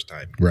for the first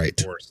time,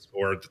 right?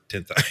 Or the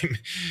 10th time.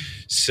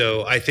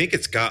 So I think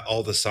it's got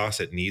all the sauce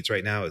it needs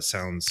right now. It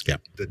sounds,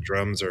 the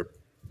drums are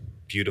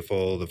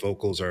beautiful, the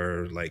vocals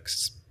are like,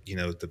 you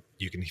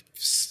can.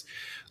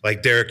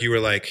 Like Derek, you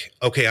were like,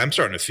 okay, I'm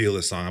starting to feel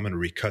this song. I'm going to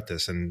recut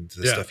this, and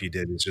the stuff you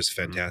did is just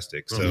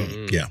fantastic. So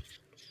you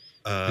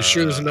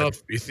sure there's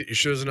enough? You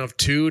sure there's enough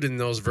toot in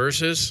those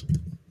verses?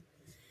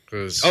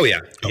 Yeah,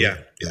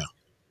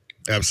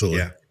 absolutely.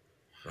 Yeah,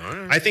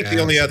 I think the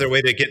only other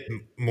way to get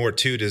more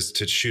toot is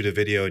to shoot a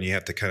video, and you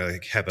have to kind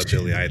of have a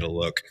Billy Idol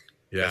look.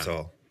 Yeah, that's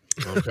all.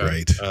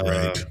 Okay,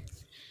 right.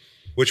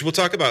 Which we'll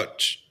talk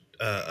about.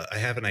 I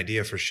have an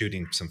idea for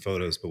shooting some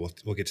photos, but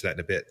we'll get to that in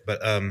a bit. But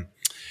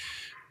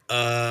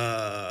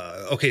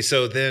okay,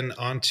 so then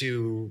on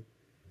to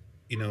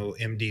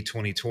MD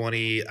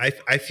 2020.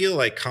 I feel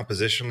like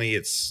compositionally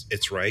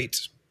it's right,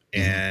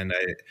 and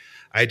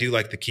I do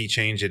like the key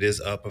change. It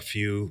is up a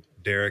few,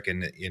 Derek,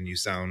 and you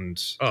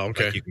sound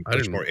like you can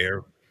push more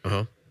air.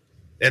 And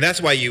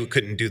that's why you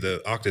couldn't do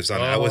the octaves on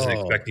it. I wasn't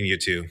expecting you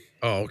to.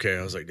 Oh, okay.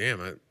 I was like,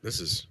 damn,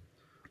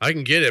 I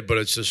can get it, but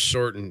it's just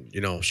short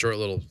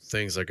little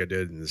things like I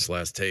did in this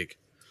last take.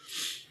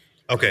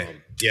 Okay.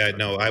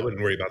 No, I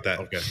wouldn't worry about that.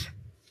 Okay.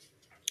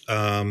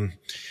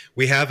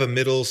 We have a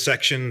middle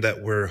section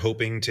that we're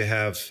hoping to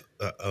have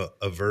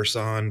a verse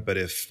on, but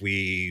if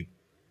we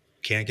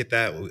can't get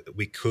that,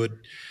 we could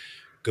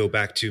go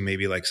back to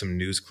maybe like some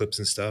news clips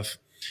and stuff.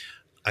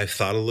 I've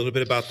thought a little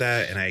bit about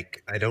that, and I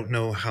don't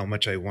know how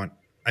much I want.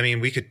 I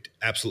mean, we could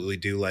absolutely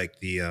do like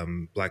the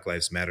Black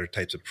Lives Matter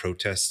types of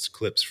protest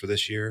clips for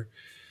this year.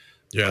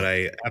 Yeah. But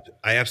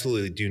I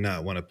absolutely do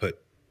not want to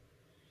put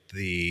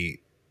the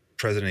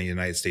President of the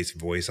United States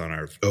voice on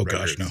our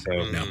record.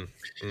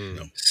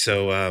 No.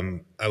 So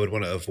I would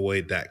want to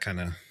avoid that kind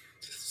of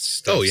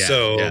stuff. Oh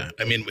yeah.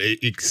 I mean,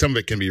 some of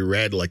it can be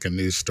read like a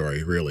news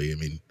story, really. I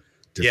mean,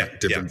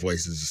 different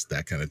voices,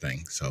 that kind of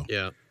thing. So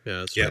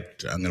that's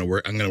right. I'm gonna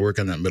work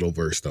on that middle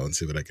verse though and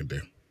see what I can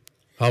do.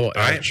 How about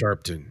Al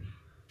Sharpton?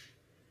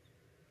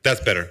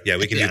 That's better. Yeah,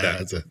 we can do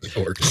that. That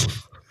works.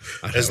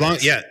 As long,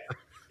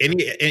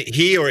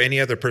 he or any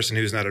other person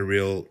who's not a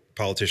real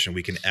politician,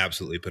 we can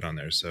absolutely put on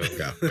there. So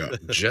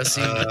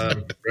Jesse,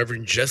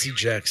 Reverend Jesse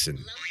Jackson.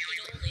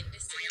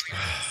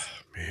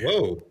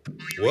 Whoa.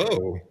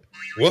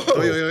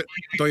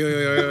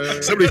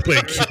 Somebody's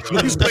playing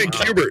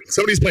Qbert.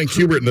 Somebody's playing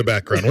Qbert in the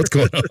background. What's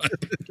going on?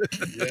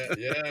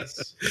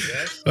 Yes.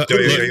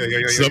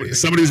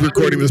 Somebody's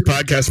recording this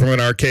podcast from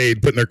an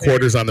arcade, putting their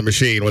quarters on the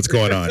machine. What's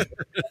going on?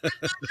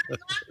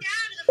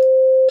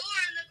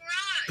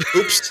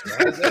 Oops.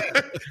 I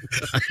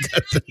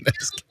got the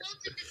next.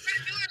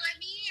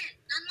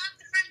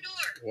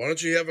 Why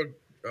don't you have a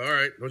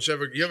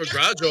you have a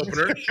garage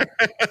opener?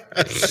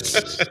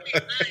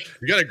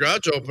 You got a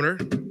garage opener.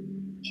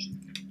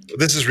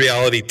 This is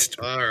reality.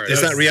 All right.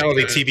 It's not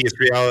reality TV. It's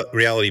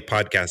reality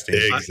podcasting.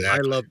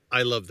 Exactly.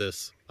 I love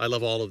this. I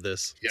love all of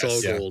this. Yes. It's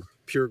all gold,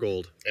 pure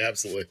gold.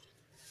 Absolutely.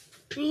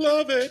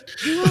 Love it.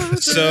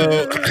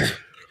 So,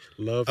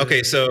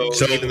 okay. So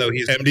even though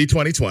he's MD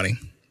 2020.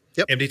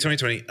 Yep. MD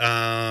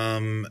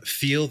 2020.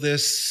 Feel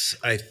this.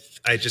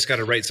 I just got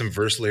to write some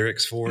verse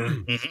lyrics for.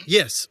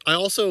 Yes. I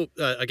also,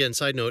 again,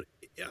 side note,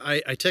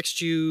 I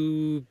text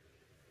you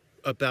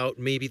about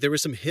maybe there were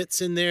some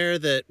hits in there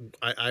that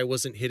I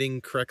wasn't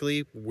hitting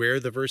correctly, where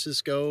the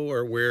verses go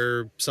or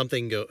where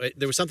something go.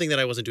 There was something that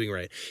I wasn't doing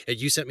right. And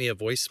you sent me a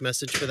voice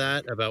message for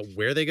that about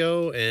where they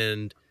go.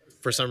 And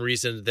for some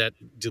reason that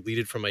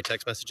deleted from my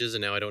text messages.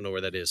 And now I don't know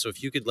where that is. So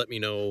if you could let me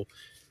know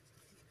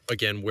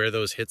again where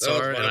those hits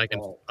are, and I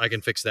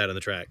can fix that in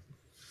the track.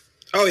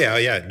 Oh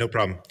yeah, no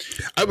problem.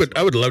 I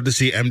would love to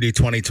see MD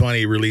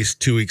 2020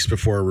 released 2 weeks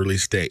before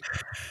release date.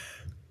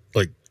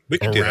 Like We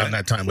can around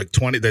that time, like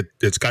 20, that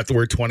it's got the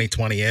word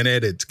 2020 in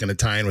it. It's going to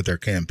tie in with their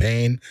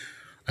campaign.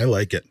 I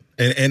like it.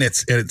 And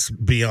it's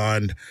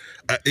beyond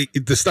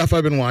the stuff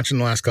I've been watching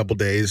the last couple of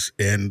days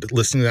and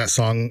listening to that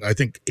song, I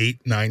think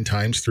 8-9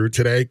 times through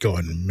today,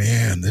 going,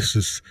 man,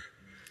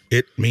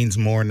 it means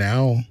more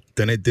now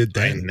than it did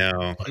then.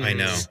 I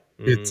know.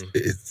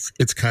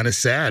 It's kind of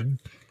sad.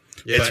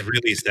 Yeah, it's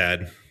really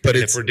sad. But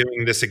if we're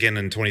doing this again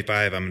in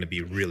 25, I'm going to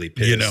be really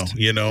pissed.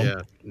 You know.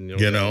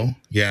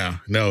 Yeah.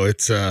 No,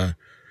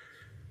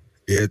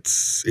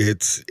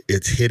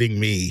 it's hitting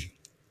me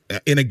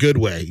in a good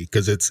way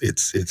because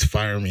it's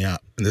firing me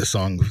up. And this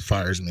song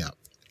fires me up.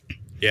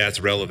 Yeah, it's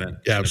relevant.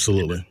 Yeah,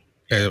 absolutely.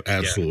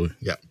 Absolutely.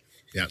 Yeah.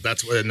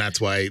 That's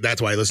why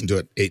I listened to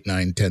it 8,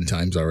 9, 10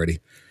 times already.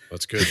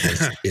 That's good.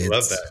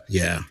 Love that.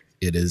 Yeah,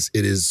 it is.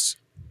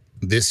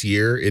 This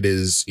year it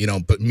is,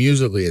 but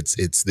musically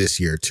it's this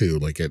year too.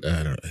 Like I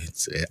don't know.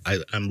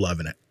 I'm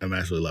loving it. I'm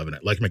absolutely loving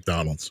it. Like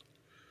McDonald's.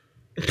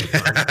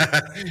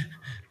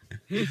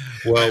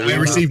 Well, I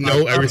received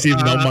no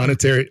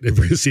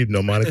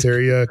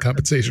monetary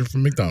compensation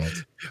from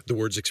McDonald's. The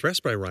words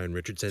expressed by Ryan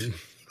Richardson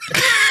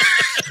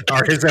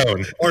are his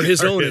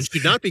own. And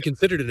should not be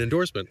considered an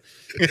endorsement.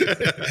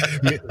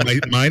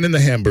 Mine and the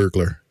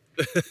Hamburglar.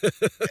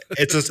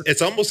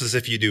 It's almost as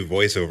if you do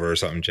voiceover or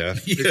something,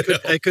 Jeff.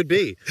 It could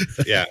be.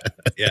 Yeah.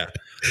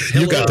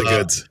 You got the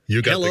goods.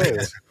 Hello,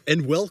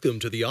 and welcome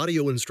to the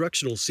audio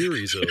instructional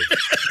series of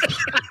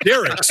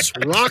Derek's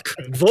Rock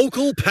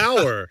Vocal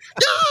Power.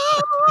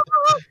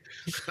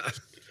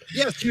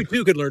 Yes, you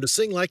too could learn to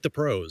sing like the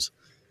pros.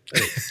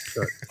 Hey,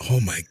 oh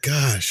my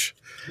gosh.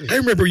 I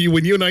remember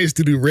when you and I used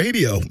to do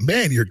radio.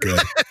 Man, you're good.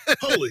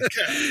 Holy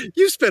cow.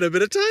 You spent a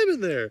bit of time in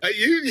there.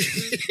 You've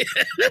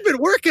been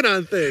working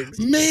on things.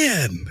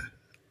 Man.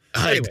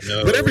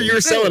 Whatever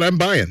you're selling, I'm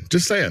buying.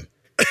 Just saying.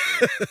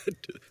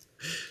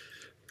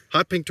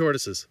 Hot pink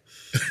tortoises.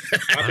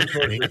 Hot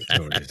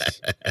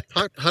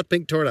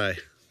pink tortoise.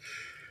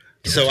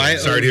 So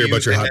sorry to hear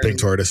about your hot pink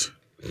tortoise.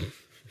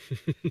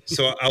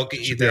 So I'll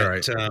get you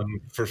that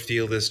for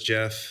Feel This,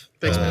 Jeff.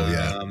 Thanks,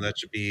 man. That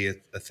should be a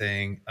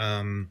thing.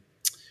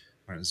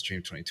 Martin's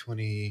Dream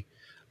 2020.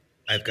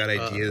 I've got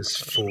ideas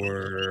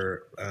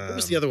for. What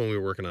was the other one we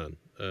were working on?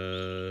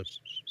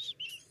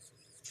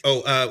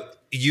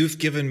 You've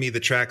given me the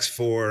tracks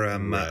for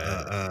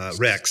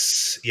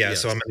Rex. Yeah,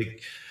 yes. So I'm going to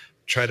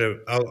try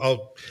to.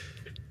 I'll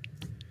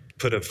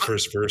put a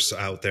first verse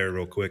out there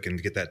real quick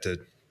and get that to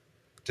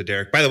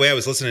Derek. By the way, I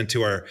was listening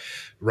to our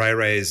Rai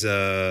Rai's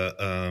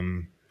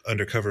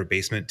undercover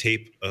basement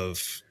tape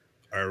of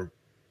our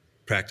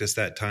practice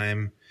that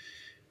time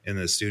in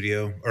the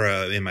studio or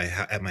at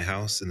my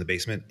house in the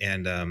basement.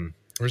 And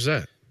where's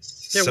that?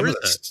 Yeah, where's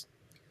that?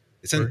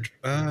 It's in.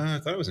 I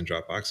thought it was in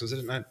Dropbox. Was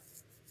it not?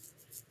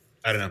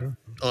 I don't know.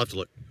 I'll have to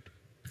look.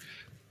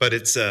 But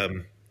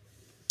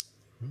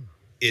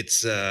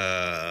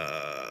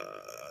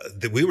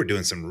we were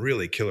doing some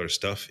really killer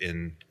stuff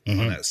on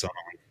that song.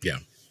 Yeah.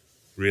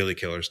 Really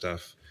killer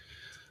stuff.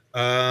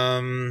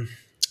 And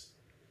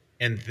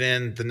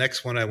then the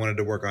next one I wanted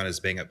to work on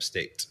is Bang Up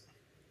State.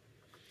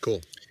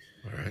 Cool.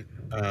 All right.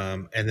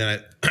 And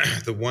then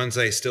the ones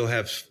I still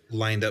have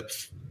lined up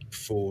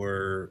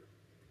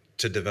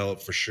to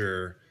develop for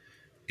sure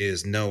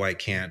is No, I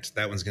Can't.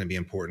 That one's going to be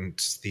important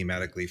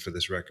thematically for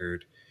this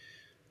record.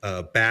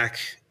 Back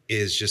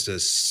is just a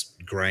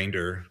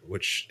grinder,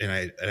 and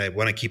I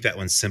want to keep that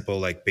one simple,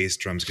 like bass,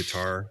 drums,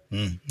 guitar.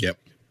 Yep.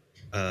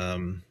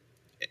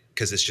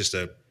 Because it's just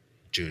it's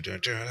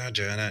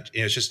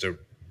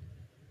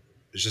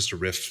just a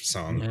riff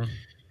song.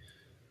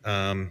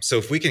 Mm-hmm. So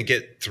if we can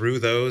get through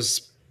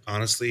those,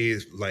 honestly,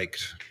 like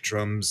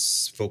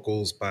drums,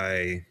 vocals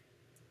by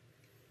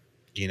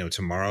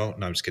tomorrow.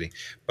 No, I'm just kidding.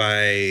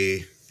 By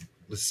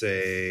let's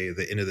say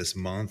the end of this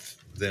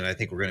month, then I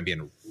think we're going to be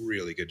in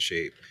really good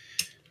shape.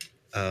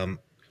 I'm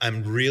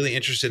really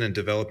interested in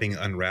developing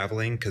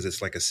Unraveling because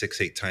it's like a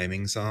 6/8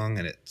 timing song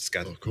and it's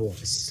got a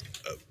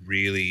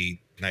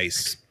really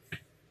nice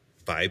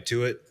vibe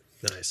to it.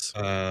 Nice.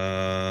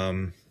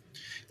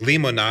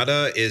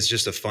 Limonada is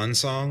just a fun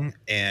song,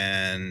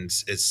 and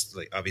it's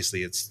like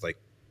obviously it's like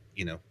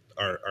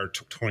our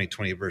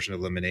 2020 version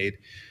of Lemonade.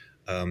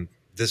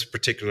 This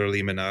particular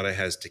Limonada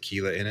has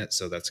tequila in it,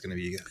 so that's going to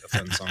be a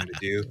fun song to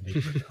do.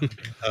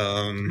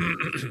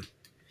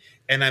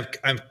 And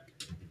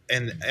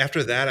and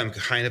after that, I'm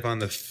kind of on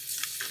the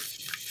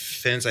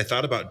fence. I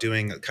thought about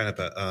doing kind of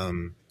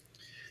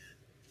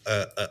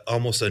a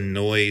almost a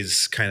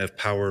noise kind of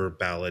power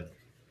ballad.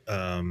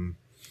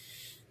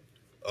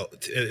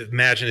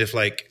 Imagine if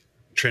like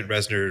Trent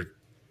Reznor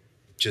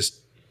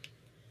just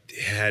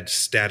had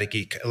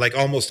staticky, like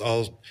almost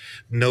all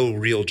no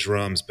real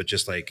drums, but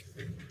just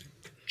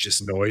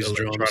noise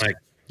drums.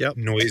 Yep.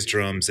 Noise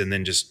drums, and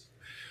then just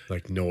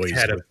like noise.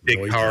 Had a big,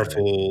 noise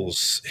powerful,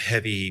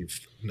 heavy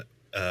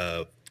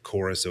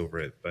chorus over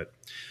it. But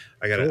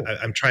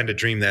I'm trying to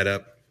dream that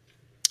up.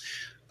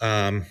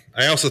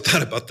 I also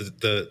thought about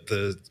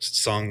the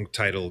song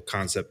title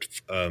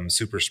concept,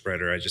 Super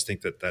Spreader. I just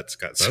think that's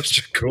got such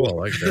a cool. I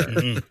like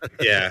that.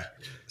 Yeah.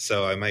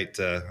 So I might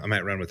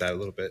run with that a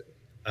little bit.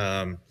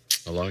 I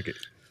like it.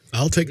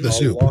 I'll take the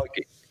soup. I like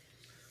it.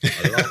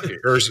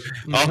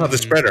 I'll have the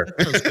spreader.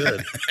 Sounds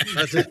good.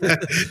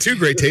 Two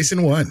great tastes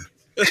in one.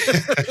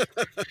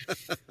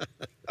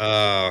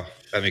 That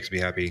makes me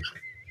happy.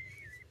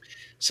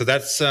 So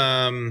that's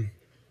that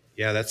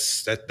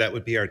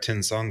would be our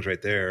 10 songs right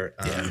there.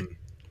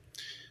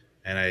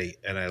 And I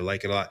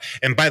like it a lot.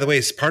 And by the way,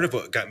 it's part of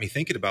what got me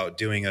thinking about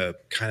doing a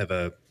kind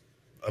of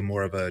a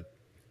more of a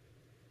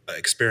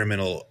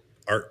experimental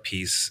art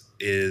piece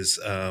is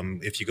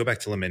if you go back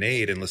to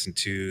Lemonade and listen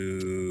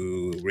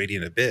to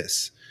Radiant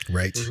Abyss.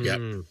 Right. Mm-hmm. Yeah.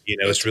 You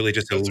know, it's really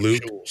just a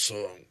loop. Cool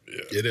song.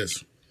 Yeah. It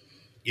is.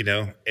 You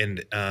know,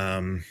 and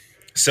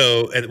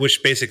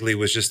which basically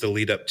was just the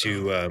lead up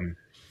to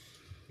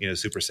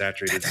Super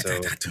Saturated. So yeah.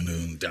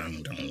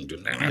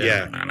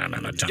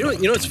 You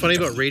know what's funny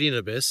about Radiant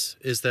Abyss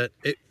is that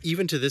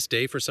even to this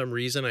day, for some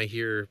reason, I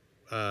hear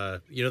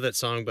that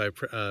song by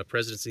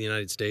Presidents of the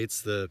United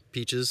States, the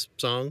Peaches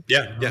song.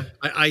 Yeah, yeah.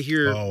 I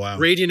hear wow.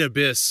 Radiant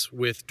Abyss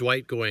with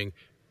Dwight going,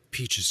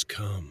 "Peaches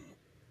come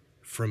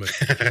from a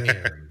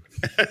can."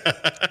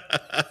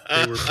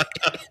 They were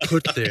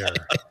put there,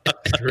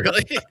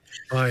 Really?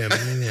 by a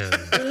man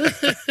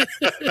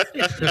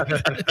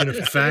in a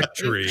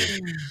factory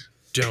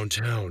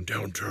downtown.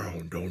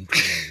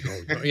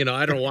 You know,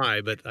 I don't know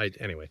why, but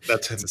anyway.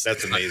 That's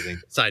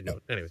amazing. Side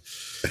note. Anyway,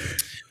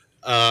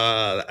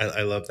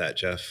 I love that,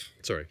 Jeff.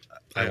 sorry.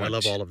 I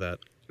love all of that.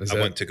 Is I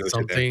that want to go to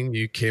something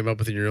you came up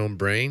with in your own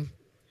brain?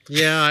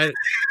 Yeah,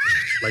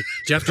 like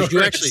Jeff, did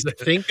you actually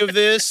think of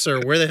this, or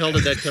where the hell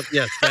did that come?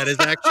 Yes, that is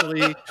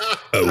actually.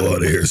 I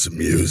want to hear some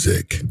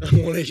music.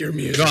 I want to hear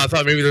music. No, I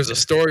thought maybe there's a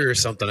story or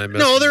something I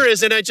missed. No, there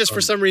isn't. I just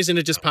for some reason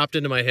it just popped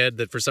into my head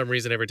that for some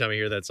reason every time I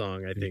hear that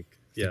song, I think,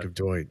 Think of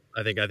Dwight.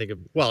 I think of.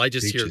 Well, I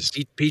just Peaches.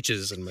 hear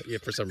peaches, and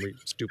for some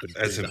stupid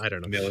That's reason, I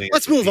don't know. million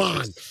Let's move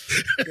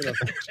peaches. on. You know.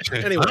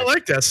 Anyway, I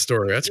like that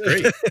story. That's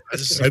great. I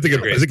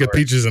think of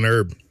peaches and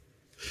herb.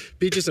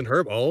 peaches and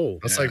herb. Oh,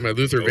 That's like my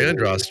Luther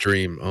Vandross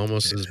dream.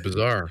 Almost as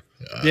bizarre.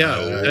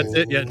 yeah, that's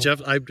it. Yeah,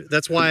 Jeff.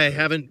 That's why I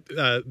haven't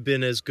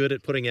been as good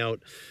at putting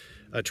out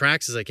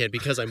tracks as I can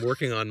because I'm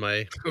working on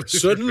my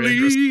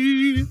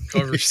suddenly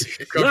cover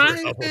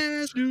life album.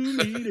 has new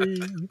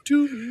meaning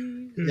to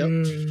me. Yep.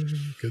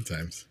 Good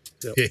times.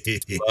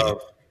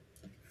 Love.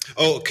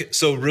 Oh, okay.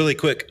 So really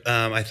quick,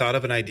 I thought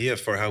of an idea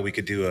for how we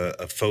could do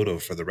a photo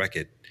for the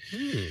record.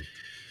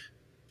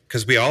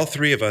 Because we all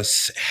three of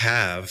us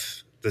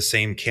have the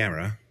same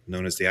camera,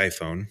 known as the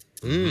iPhone.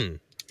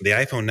 The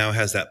iPhone now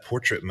has that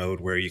portrait mode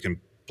where you can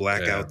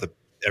black out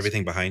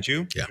everything behind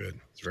you. Yeah.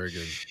 Good. It's very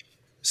good.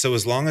 So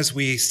as long as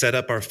we set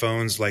up our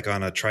phones like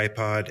on a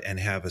tripod and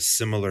have a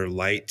similar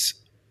light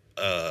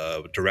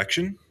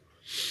direction,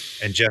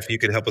 and Jeff, you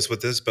could help us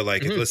with this, but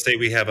like let's say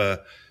we have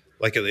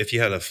if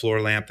you had a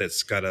floor lamp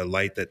that's got a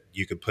light that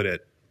you could put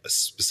at a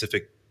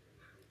specific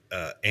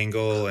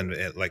angle and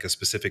at like a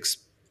specific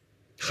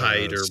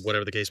Height or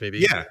whatever the case may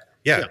be.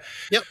 Yeah.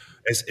 Yep.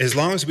 As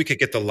long as we could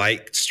get the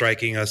light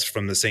striking us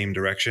from the same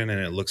direction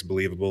and it looks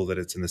believable that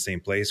it's in the same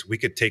place, we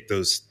could take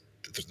those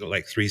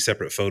like 3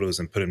 separate photos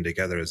and put them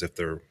together as if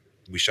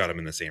we shot them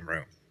in the same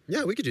room.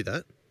 Yeah, we could do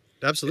that.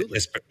 Absolutely.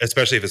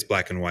 Especially if it's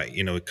black and white,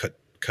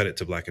 cut it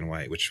to black and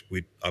white, which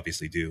we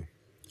obviously do.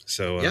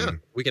 So yeah,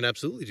 we can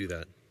absolutely do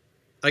that.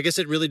 I guess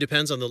it really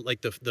depends on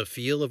the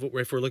feel of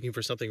if we're looking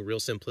for something real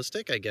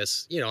simplistic. I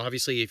guess,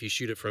 obviously if you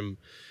shoot it from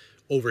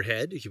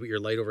overhead, if you put your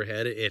light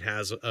overhead, it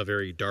has a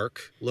very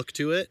dark look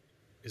to it,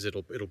 because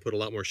it'll put a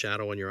lot more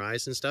shadow on your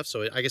eyes and stuff.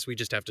 So I guess we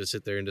just have to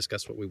sit there and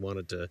discuss what we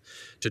wanted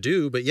to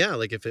do. But yeah,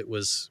 like if it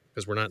was,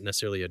 because we're not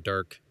necessarily a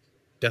dark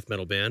death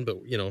metal band, but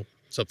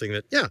something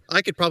that, yeah,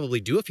 I could probably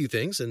do a few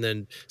things and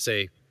then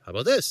say, how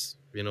about this?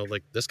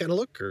 Like this kind of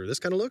look or this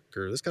kind of look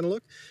or this kind of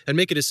look, and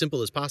make it as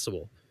simple as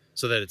possible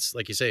so that it's,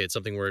 like you say, it's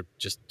something where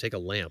just take a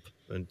lamp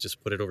and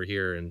just put it over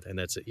here and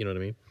that's it. You know what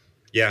I mean?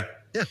 Yeah.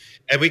 Yeah.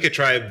 And we could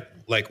try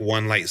like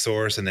one light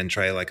source and then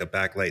try like a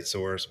backlight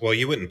source. Well,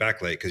 you wouldn't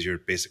backlight because you're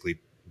basically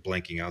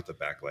blanking out the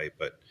backlight,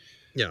 but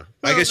yeah,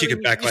 I guess you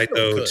could backlight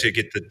though to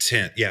get the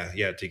tint. Yeah.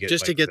 To get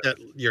to get that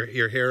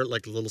your hair,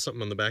 like a little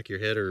something on the back of your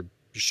head or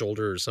your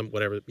shoulder or some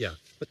whatever. Yeah.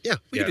 But yeah,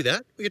 we could do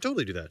that. We could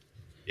totally do that.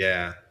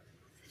 Yeah.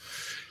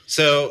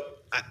 So,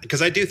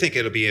 because I do think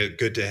it'll be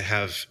good to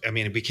have. I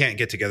mean, we can't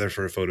get together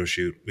for a photo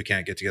shoot. We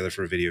can't get together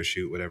for a video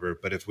shoot, whatever.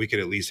 But if we could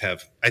at least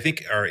have, I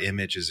think our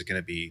image is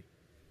going to be,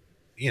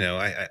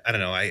 I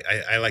don't know.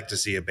 I like to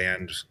see a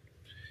band,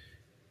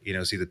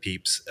 see the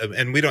peeps,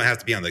 and we don't have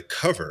to be on the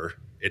cover.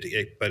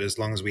 But as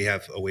long as we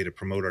have a way to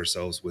promote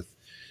ourselves with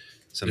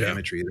some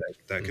imagery,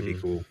 that could be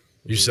cool.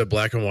 You said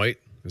black and white.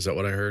 Is that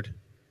what I heard?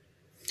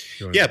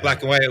 Yeah,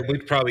 black and white.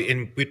 We'd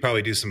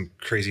probably do some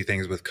crazy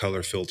things with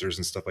color filters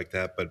and stuff like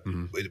that. But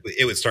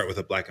it would start with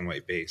a black and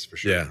white base for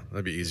sure. Yeah,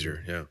 that'd be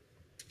easier. Yeah.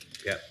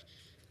 Yeah.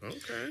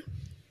 Okay.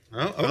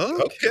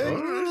 Okay.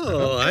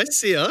 Oh, I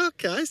see.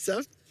 Okay, I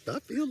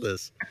feel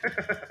this.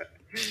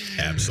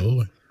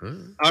 Absolutely.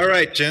 All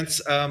right,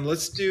 gents.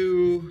 Let's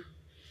do.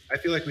 I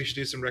feel like we should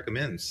do some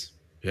recommends.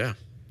 Yeah,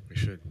 we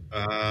should.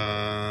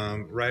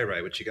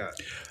 Right. What you got?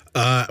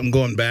 I'm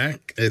going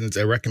back, and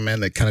I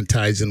recommend that kind of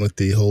ties in with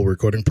the whole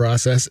recording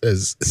process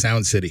is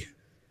Sound City.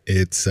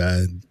 It's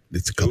a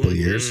couple of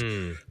years,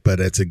 but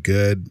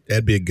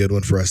that'd be a good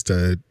one for us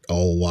to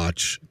all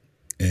watch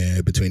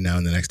between now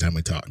and the next time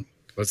we talk.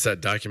 What's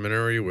that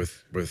documentary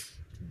with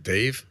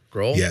Dave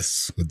Grohl?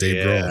 Yes, with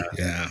Dave Grohl.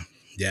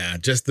 Yeah.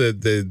 Just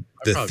the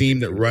theme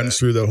that runs that.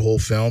 through the whole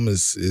film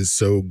is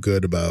so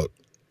good about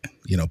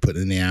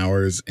putting in the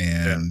hours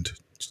and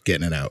just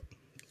getting it out.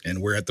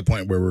 And we're at the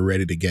point where we're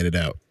ready to get it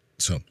out.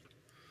 So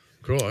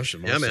cool. I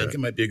should. Yeah, man. I think it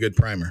might be a good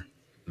primer.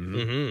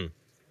 Mm-hmm.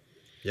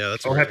 Yeah,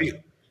 that's. Oh, have you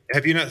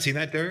not seen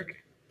that,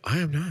 Derek? I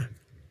am not.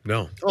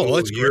 No. Oh,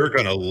 it's you're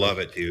gonna love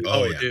it, dude.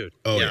 Oh, yeah. Dude.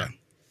 Oh Yeah.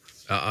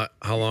 yeah.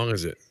 How long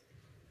is it?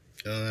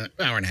 Hour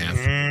and a half.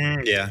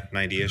 Yeah,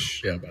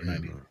 90-ish. Yeah, about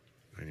 90.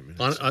 90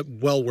 minutes.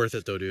 Well worth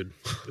it though, dude.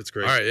 It's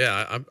great. All right.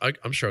 Yeah,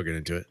 I'm sure I'll get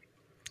into it.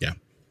 Yeah.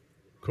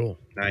 Cool.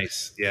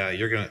 Nice. Yeah,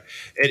 you're gonna.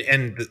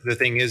 And the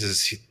thing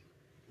is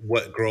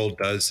what Grohl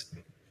does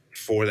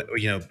for that.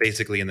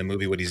 Basically in the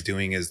movie, what he's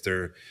doing is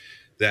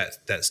that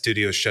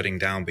studio is shutting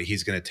down, but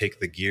he's going to take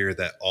the gear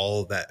that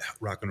all that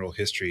rock and roll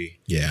history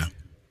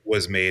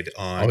was made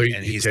on,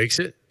 and he takes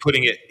it,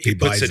 putting it, he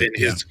puts it in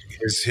it,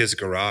 his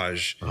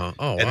garage,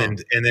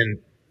 and then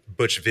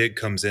Butch Vig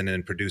comes in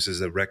and produces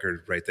a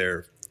record right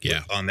there,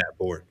 on that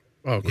board.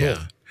 Oh, cool.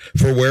 Yeah.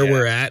 For where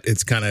we're at,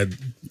 it's kind of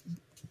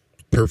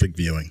perfect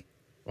viewing.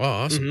 Oh,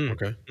 awesome. Mm-hmm.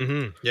 Okay.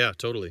 Mm-hmm. Yeah,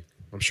 totally.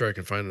 I'm sure I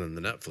can find it on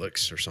the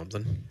Netflix or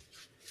something.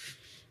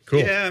 Cool.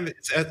 Yeah,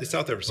 it's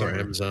out there for somewhere. Or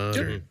Amazon.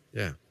 Yep. Or,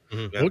 yeah.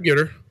 Mm-hmm. Yeah. We'll get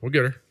her. We'll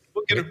get her.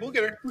 We'll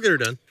get her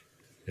done.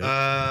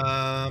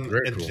 Yep.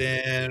 Very And cool.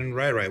 then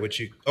Rai, what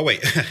you? Oh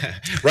wait,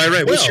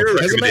 Rai, what's your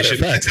as a matter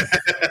recommendation?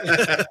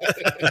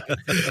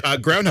 of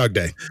fact, Groundhog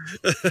Day.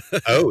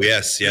 Oh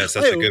yes, that's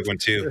a good one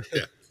too.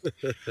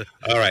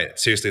 All right,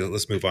 seriously,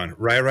 let's move on.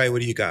 Rai,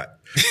 what do you got?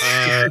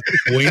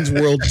 Wayne's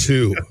World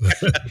 2.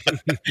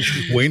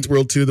 Wayne's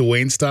World 2, the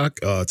Wayne stock.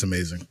 Oh, it's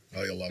amazing.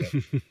 Oh, you'll love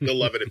it. You'll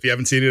love it. If you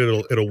haven't seen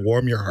it, it'll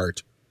warm your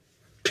heart.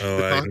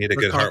 Oh, I need a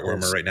good heart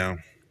warmer right now.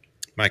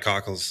 My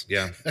cockles,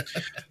 yeah.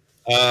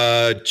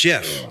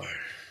 Jeff.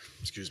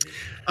 Excuse me.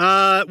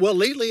 Well,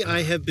 lately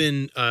I have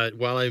been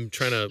while I'm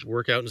trying to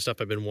work out and stuff,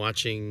 I've been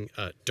watching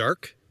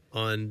Dark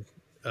on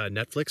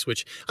Netflix,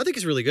 which I think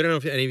is really good. I don't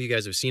know if any of you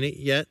guys have seen it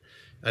yet.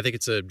 I think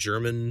it's a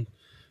German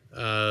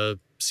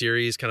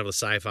series, kind of a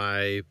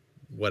sci-fi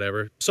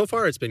whatever. So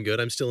far, it's been good.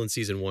 I'm still in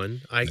season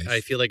 1. Nice. I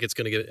feel like it's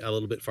going to get a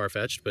little bit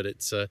far-fetched, but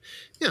it's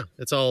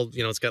it's all,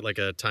 it's got like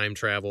a time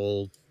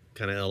travel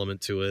kind of element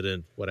to it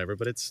and whatever,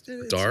 but it's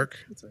Dark?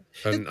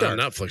 On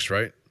Netflix,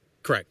 right?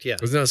 Correct, yeah.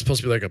 Wasn't that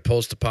supposed to be like a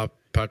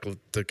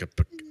post-apocalyptic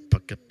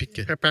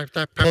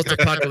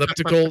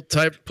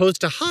type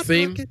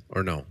theme?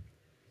 Or no?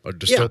 A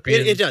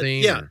dystopian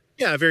theme? Yeah.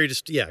 Yeah, very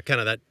kind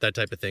of that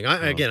type of thing.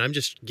 Again, I'm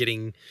just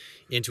getting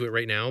into it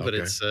right now, but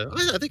it's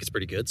I think it's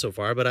pretty good so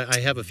far. But I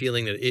have a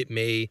feeling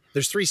that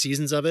there's 3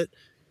 seasons of it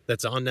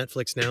that's on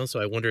Netflix now, so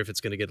I wonder if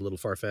it's going to get a little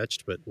far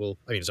fetched. But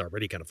it's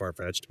already kind of far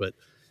fetched, but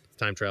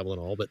time travel and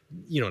all. But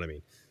you know what I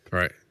mean,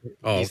 right?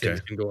 Oh, these okay.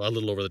 things can go a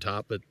little over the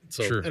top, but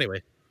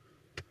anyway,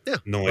 yeah,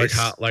 Noise.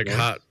 Like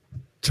hot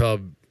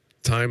tub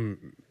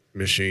time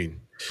machine.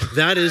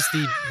 That is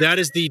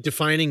the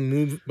defining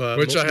move,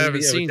 which I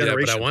haven't seen yet,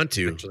 but I want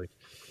to. Actually.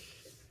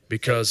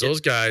 Because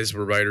those guys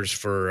were writers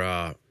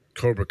for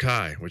Cobra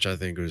Kai, which I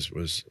think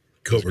was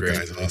Cobra great.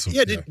 Kai is awesome.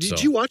 Yeah,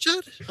 did you watch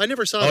that? I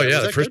never saw. Oh that. yeah,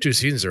 Was the that first good? 2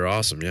 seasons are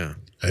awesome. Yeah,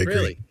 I agree.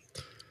 Really?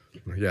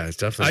 Yeah, it's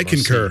definitely. I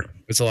concur.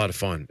 It's a lot of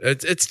fun.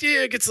 It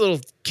gets a little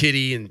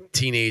kiddie and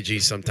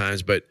teenagey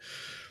sometimes, but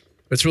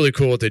it's really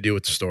cool what they do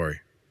with the story.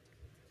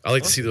 I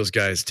like to see those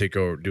guys take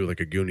over, do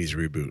like a Goonies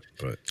reboot,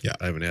 but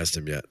I haven't asked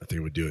them yet. I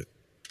think we'd do it.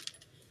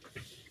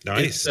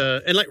 Nice.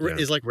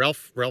 Is like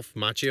Ralph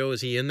Macchio,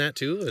 is he in that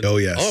too? Oh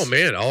yes. Oh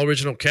man, all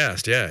original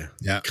cast. Yeah.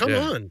 Yeah. Come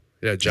on.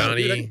 Yeah,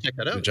 Johnny. Dude, I can check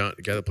that out.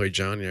 The guy that played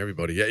Johnny.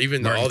 Everybody. Yeah,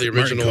 even Martin- all the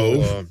Martin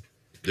original. Cove.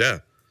 Yeah.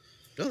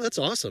 Oh, that's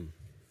awesome.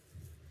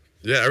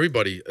 Yeah,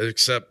 everybody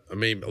except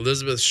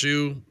Elizabeth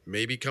Shue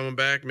maybe coming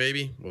back.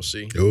 Maybe we'll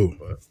see. Oh,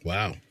 But,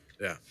 wow.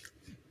 yeah.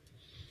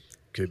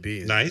 Could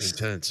be Nice.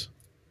 intense.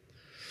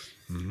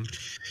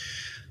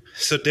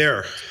 So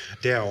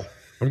Dale.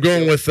 I'm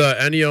going with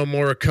Ennio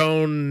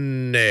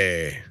Morricone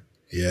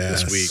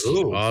Yes. this week.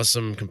 Ooh.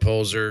 Awesome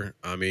composer.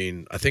 I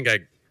think I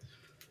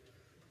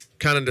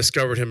kind of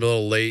discovered him a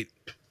little late,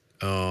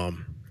 but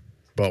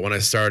when I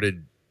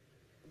started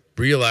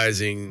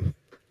realizing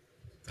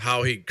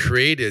how he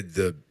created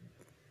the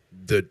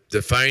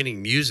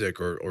defining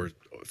music or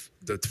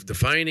the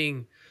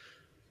defining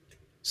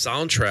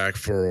soundtrack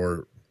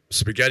for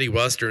spaghetti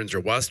westerns or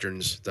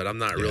westerns that I've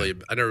never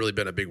really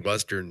been a big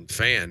western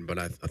fan, but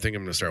I think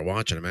I'm going to start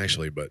watching them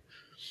actually. But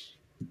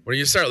when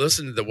you start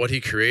listening to what he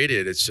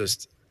created, it's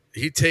just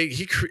he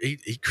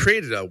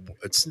created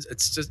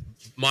it's just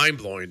mind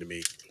blowing to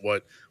me.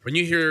 When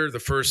you hear the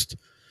first,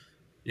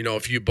 a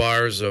few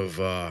bars of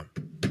the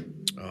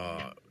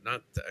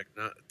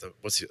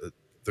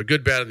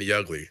good, bad, and the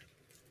ugly,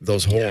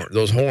 those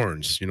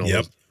horns,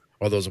 Yep.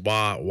 those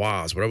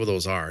wahs, whatever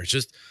those are.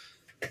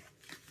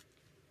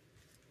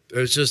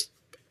 It's just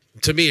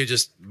to me, it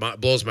just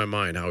blows my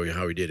mind how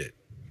he did it.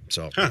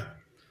 So,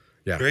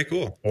 yeah, very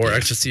cool. Or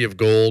Ecstasy of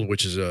Gold,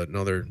 which is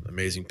another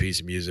amazing piece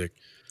of music.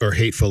 Or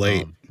Hateful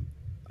Eight.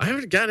 I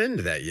haven't gotten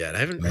into that yet. I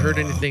haven't heard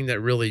anything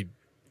that really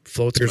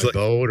floats my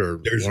boat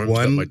or warms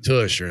up my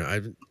tush. Or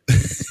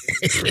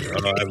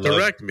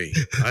direct me.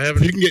 I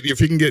haven't. If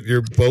you can get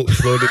your boat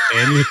floated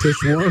and your tush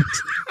warmed,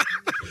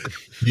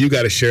 you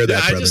got to share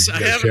that. Yeah,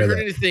 I haven't heard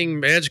anything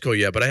magical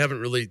yet, but I haven't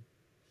really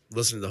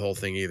listened to the whole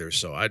thing either.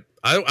 So I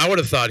would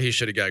have thought he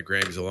should have got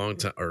Grammys a long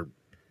time,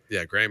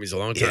 Grammys a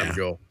long time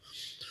ago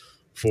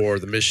for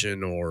The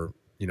Mission, or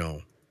he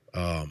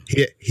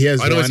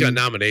has. I know he's got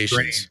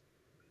nominations. Strain.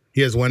 He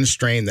has one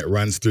strain that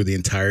runs through the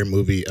entire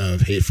movie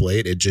of Hateful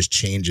Eight. It just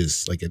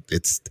changes. Like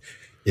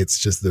it's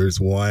just there's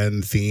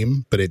one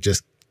theme, but it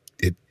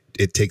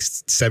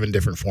takes 7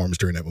 different forms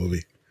during that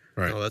movie.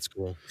 Right. Oh, that's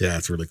cool. Yeah,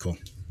 it's really cool.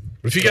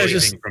 But if you guys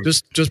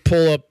just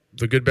pull up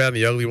The Good, Bad, and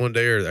the Ugly one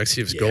day, or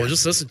Ecstasy of Gold,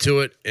 just listen to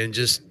it and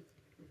just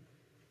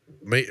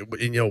make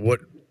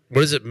what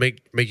does it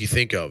make you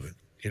think of?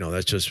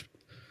 That's just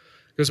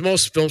because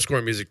most film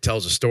score music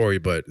tells a story,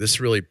 but this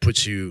really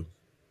puts you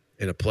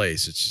in a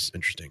place. It's just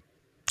interesting.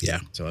 Yeah.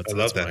 So I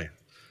love that.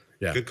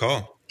 Good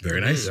call.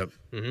 Very nice. Yep.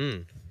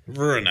 Mm-hmm.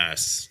 Very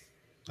nice.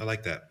 I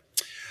like that.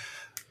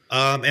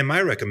 And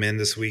my recommend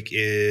this week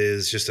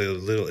is just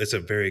it's a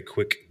very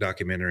quick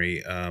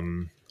documentary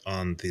on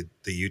the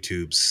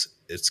YouTubes.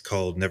 It's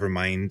called Never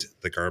Mind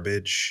the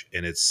Garbage,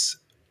 and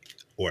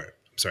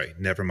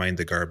Never Mind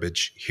the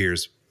Garbage,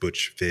 Here's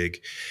Butch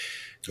Vig.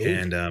 Ooh.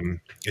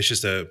 And it's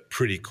just a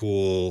pretty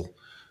cool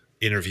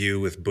interview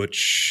with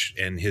Butch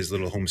and his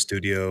little home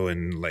studio,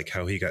 and like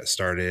how he got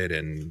started,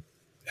 and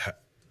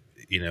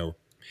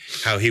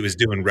how he was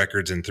doing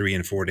records in 3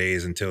 and 4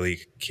 days until he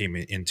came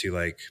into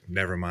like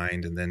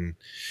Nevermind, and then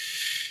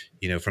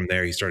from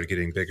there he started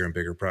getting bigger and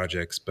bigger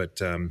projects.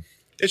 But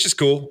it's just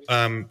cool.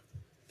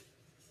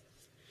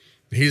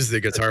 He's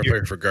the guitar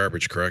player for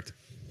Garbage, correct?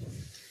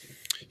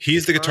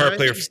 He's the guitar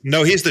player.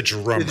 No, he's the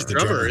drummer. He's the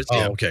drummer.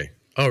 Okay.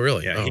 Oh,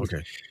 really? Yeah,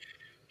 okay.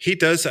 He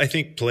does, I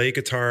think, play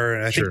guitar,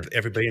 and I think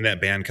everybody in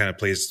that band kind of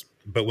plays.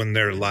 But when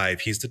they're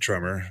live, he's the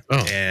drummer,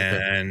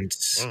 and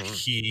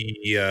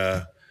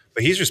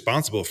but he's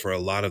responsible for a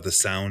lot of the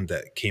sound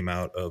that came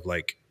out of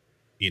like,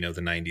 the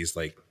 '90s,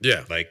 like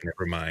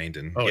Nevermind,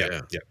 and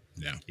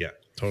yeah,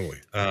 totally.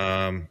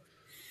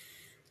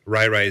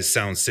 Rai Rai's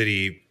Sound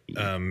City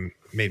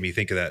made me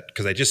think of that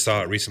because I just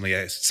saw it recently.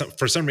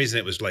 For some reason,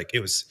 it was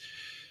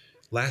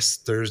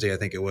last Thursday, I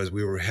think it was.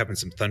 We were having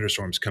some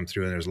thunderstorms come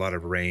through, and there's a lot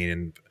of rain,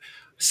 and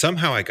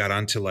somehow I got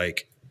onto I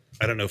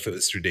don't know if it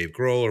was through Dave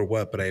Grohl or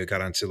what, but I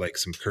got onto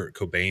some Kurt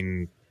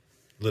Cobain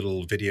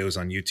little videos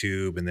on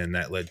YouTube, and then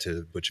that led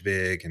to Butch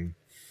Vig, and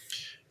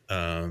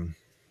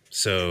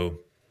so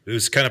it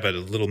was kind of a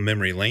little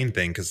memory lane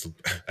thing because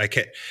I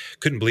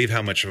couldn't believe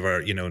how much of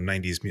our 90s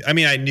music. I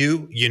mean, I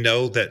knew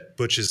that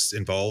Butch is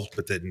involved,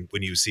 but then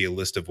when you see a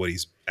list of what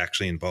he's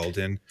actually involved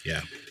in,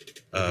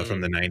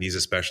 from the 90s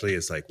especially,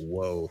 it's like,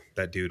 whoa,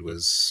 that dude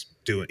was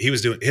doing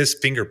his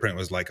fingerprint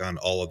was on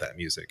all of that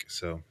music.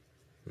 So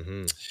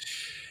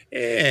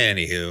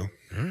anywho,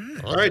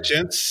 all right,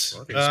 gents,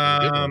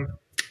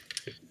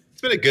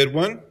 it's been a good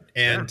one,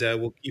 and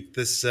we'll keep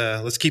this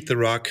let's keep the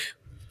rock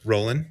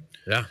rolling.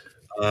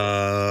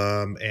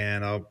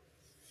 And I'll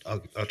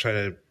try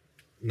to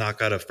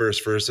knock out a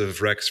first verse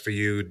of Rex for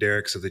you,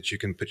 Derek, so that you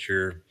can put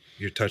your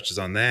touches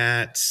on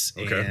that.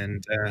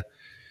 And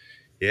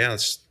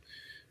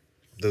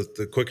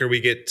the quicker we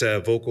get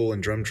vocal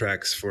and drum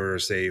tracks for,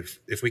 say,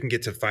 if we can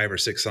get to 5 or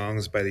 6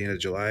 songs by the end of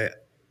July,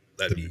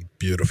 that'd be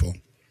beautiful.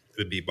 It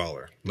would be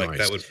baller.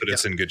 That would put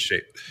us in good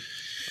shape.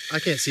 I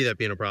can't see that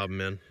being a problem,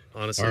 man.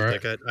 Honestly, I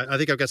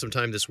think I've got some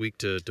time this week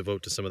to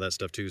devote to some of that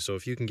stuff too. So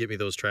if you can get me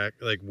those tracks,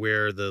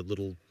 where the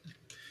little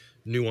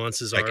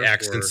nuances are,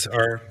 accents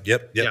are.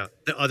 Yep. Yeah.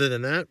 Other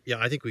than that,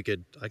 I think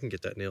I can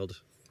get that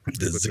nailed.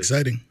 This is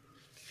exciting.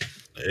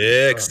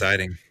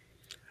 Exciting.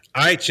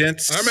 All right,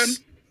 gents. All right, man.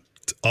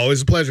 It's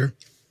always a pleasure.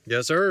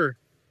 Yes, sir.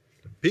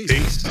 Peace.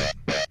 Peace.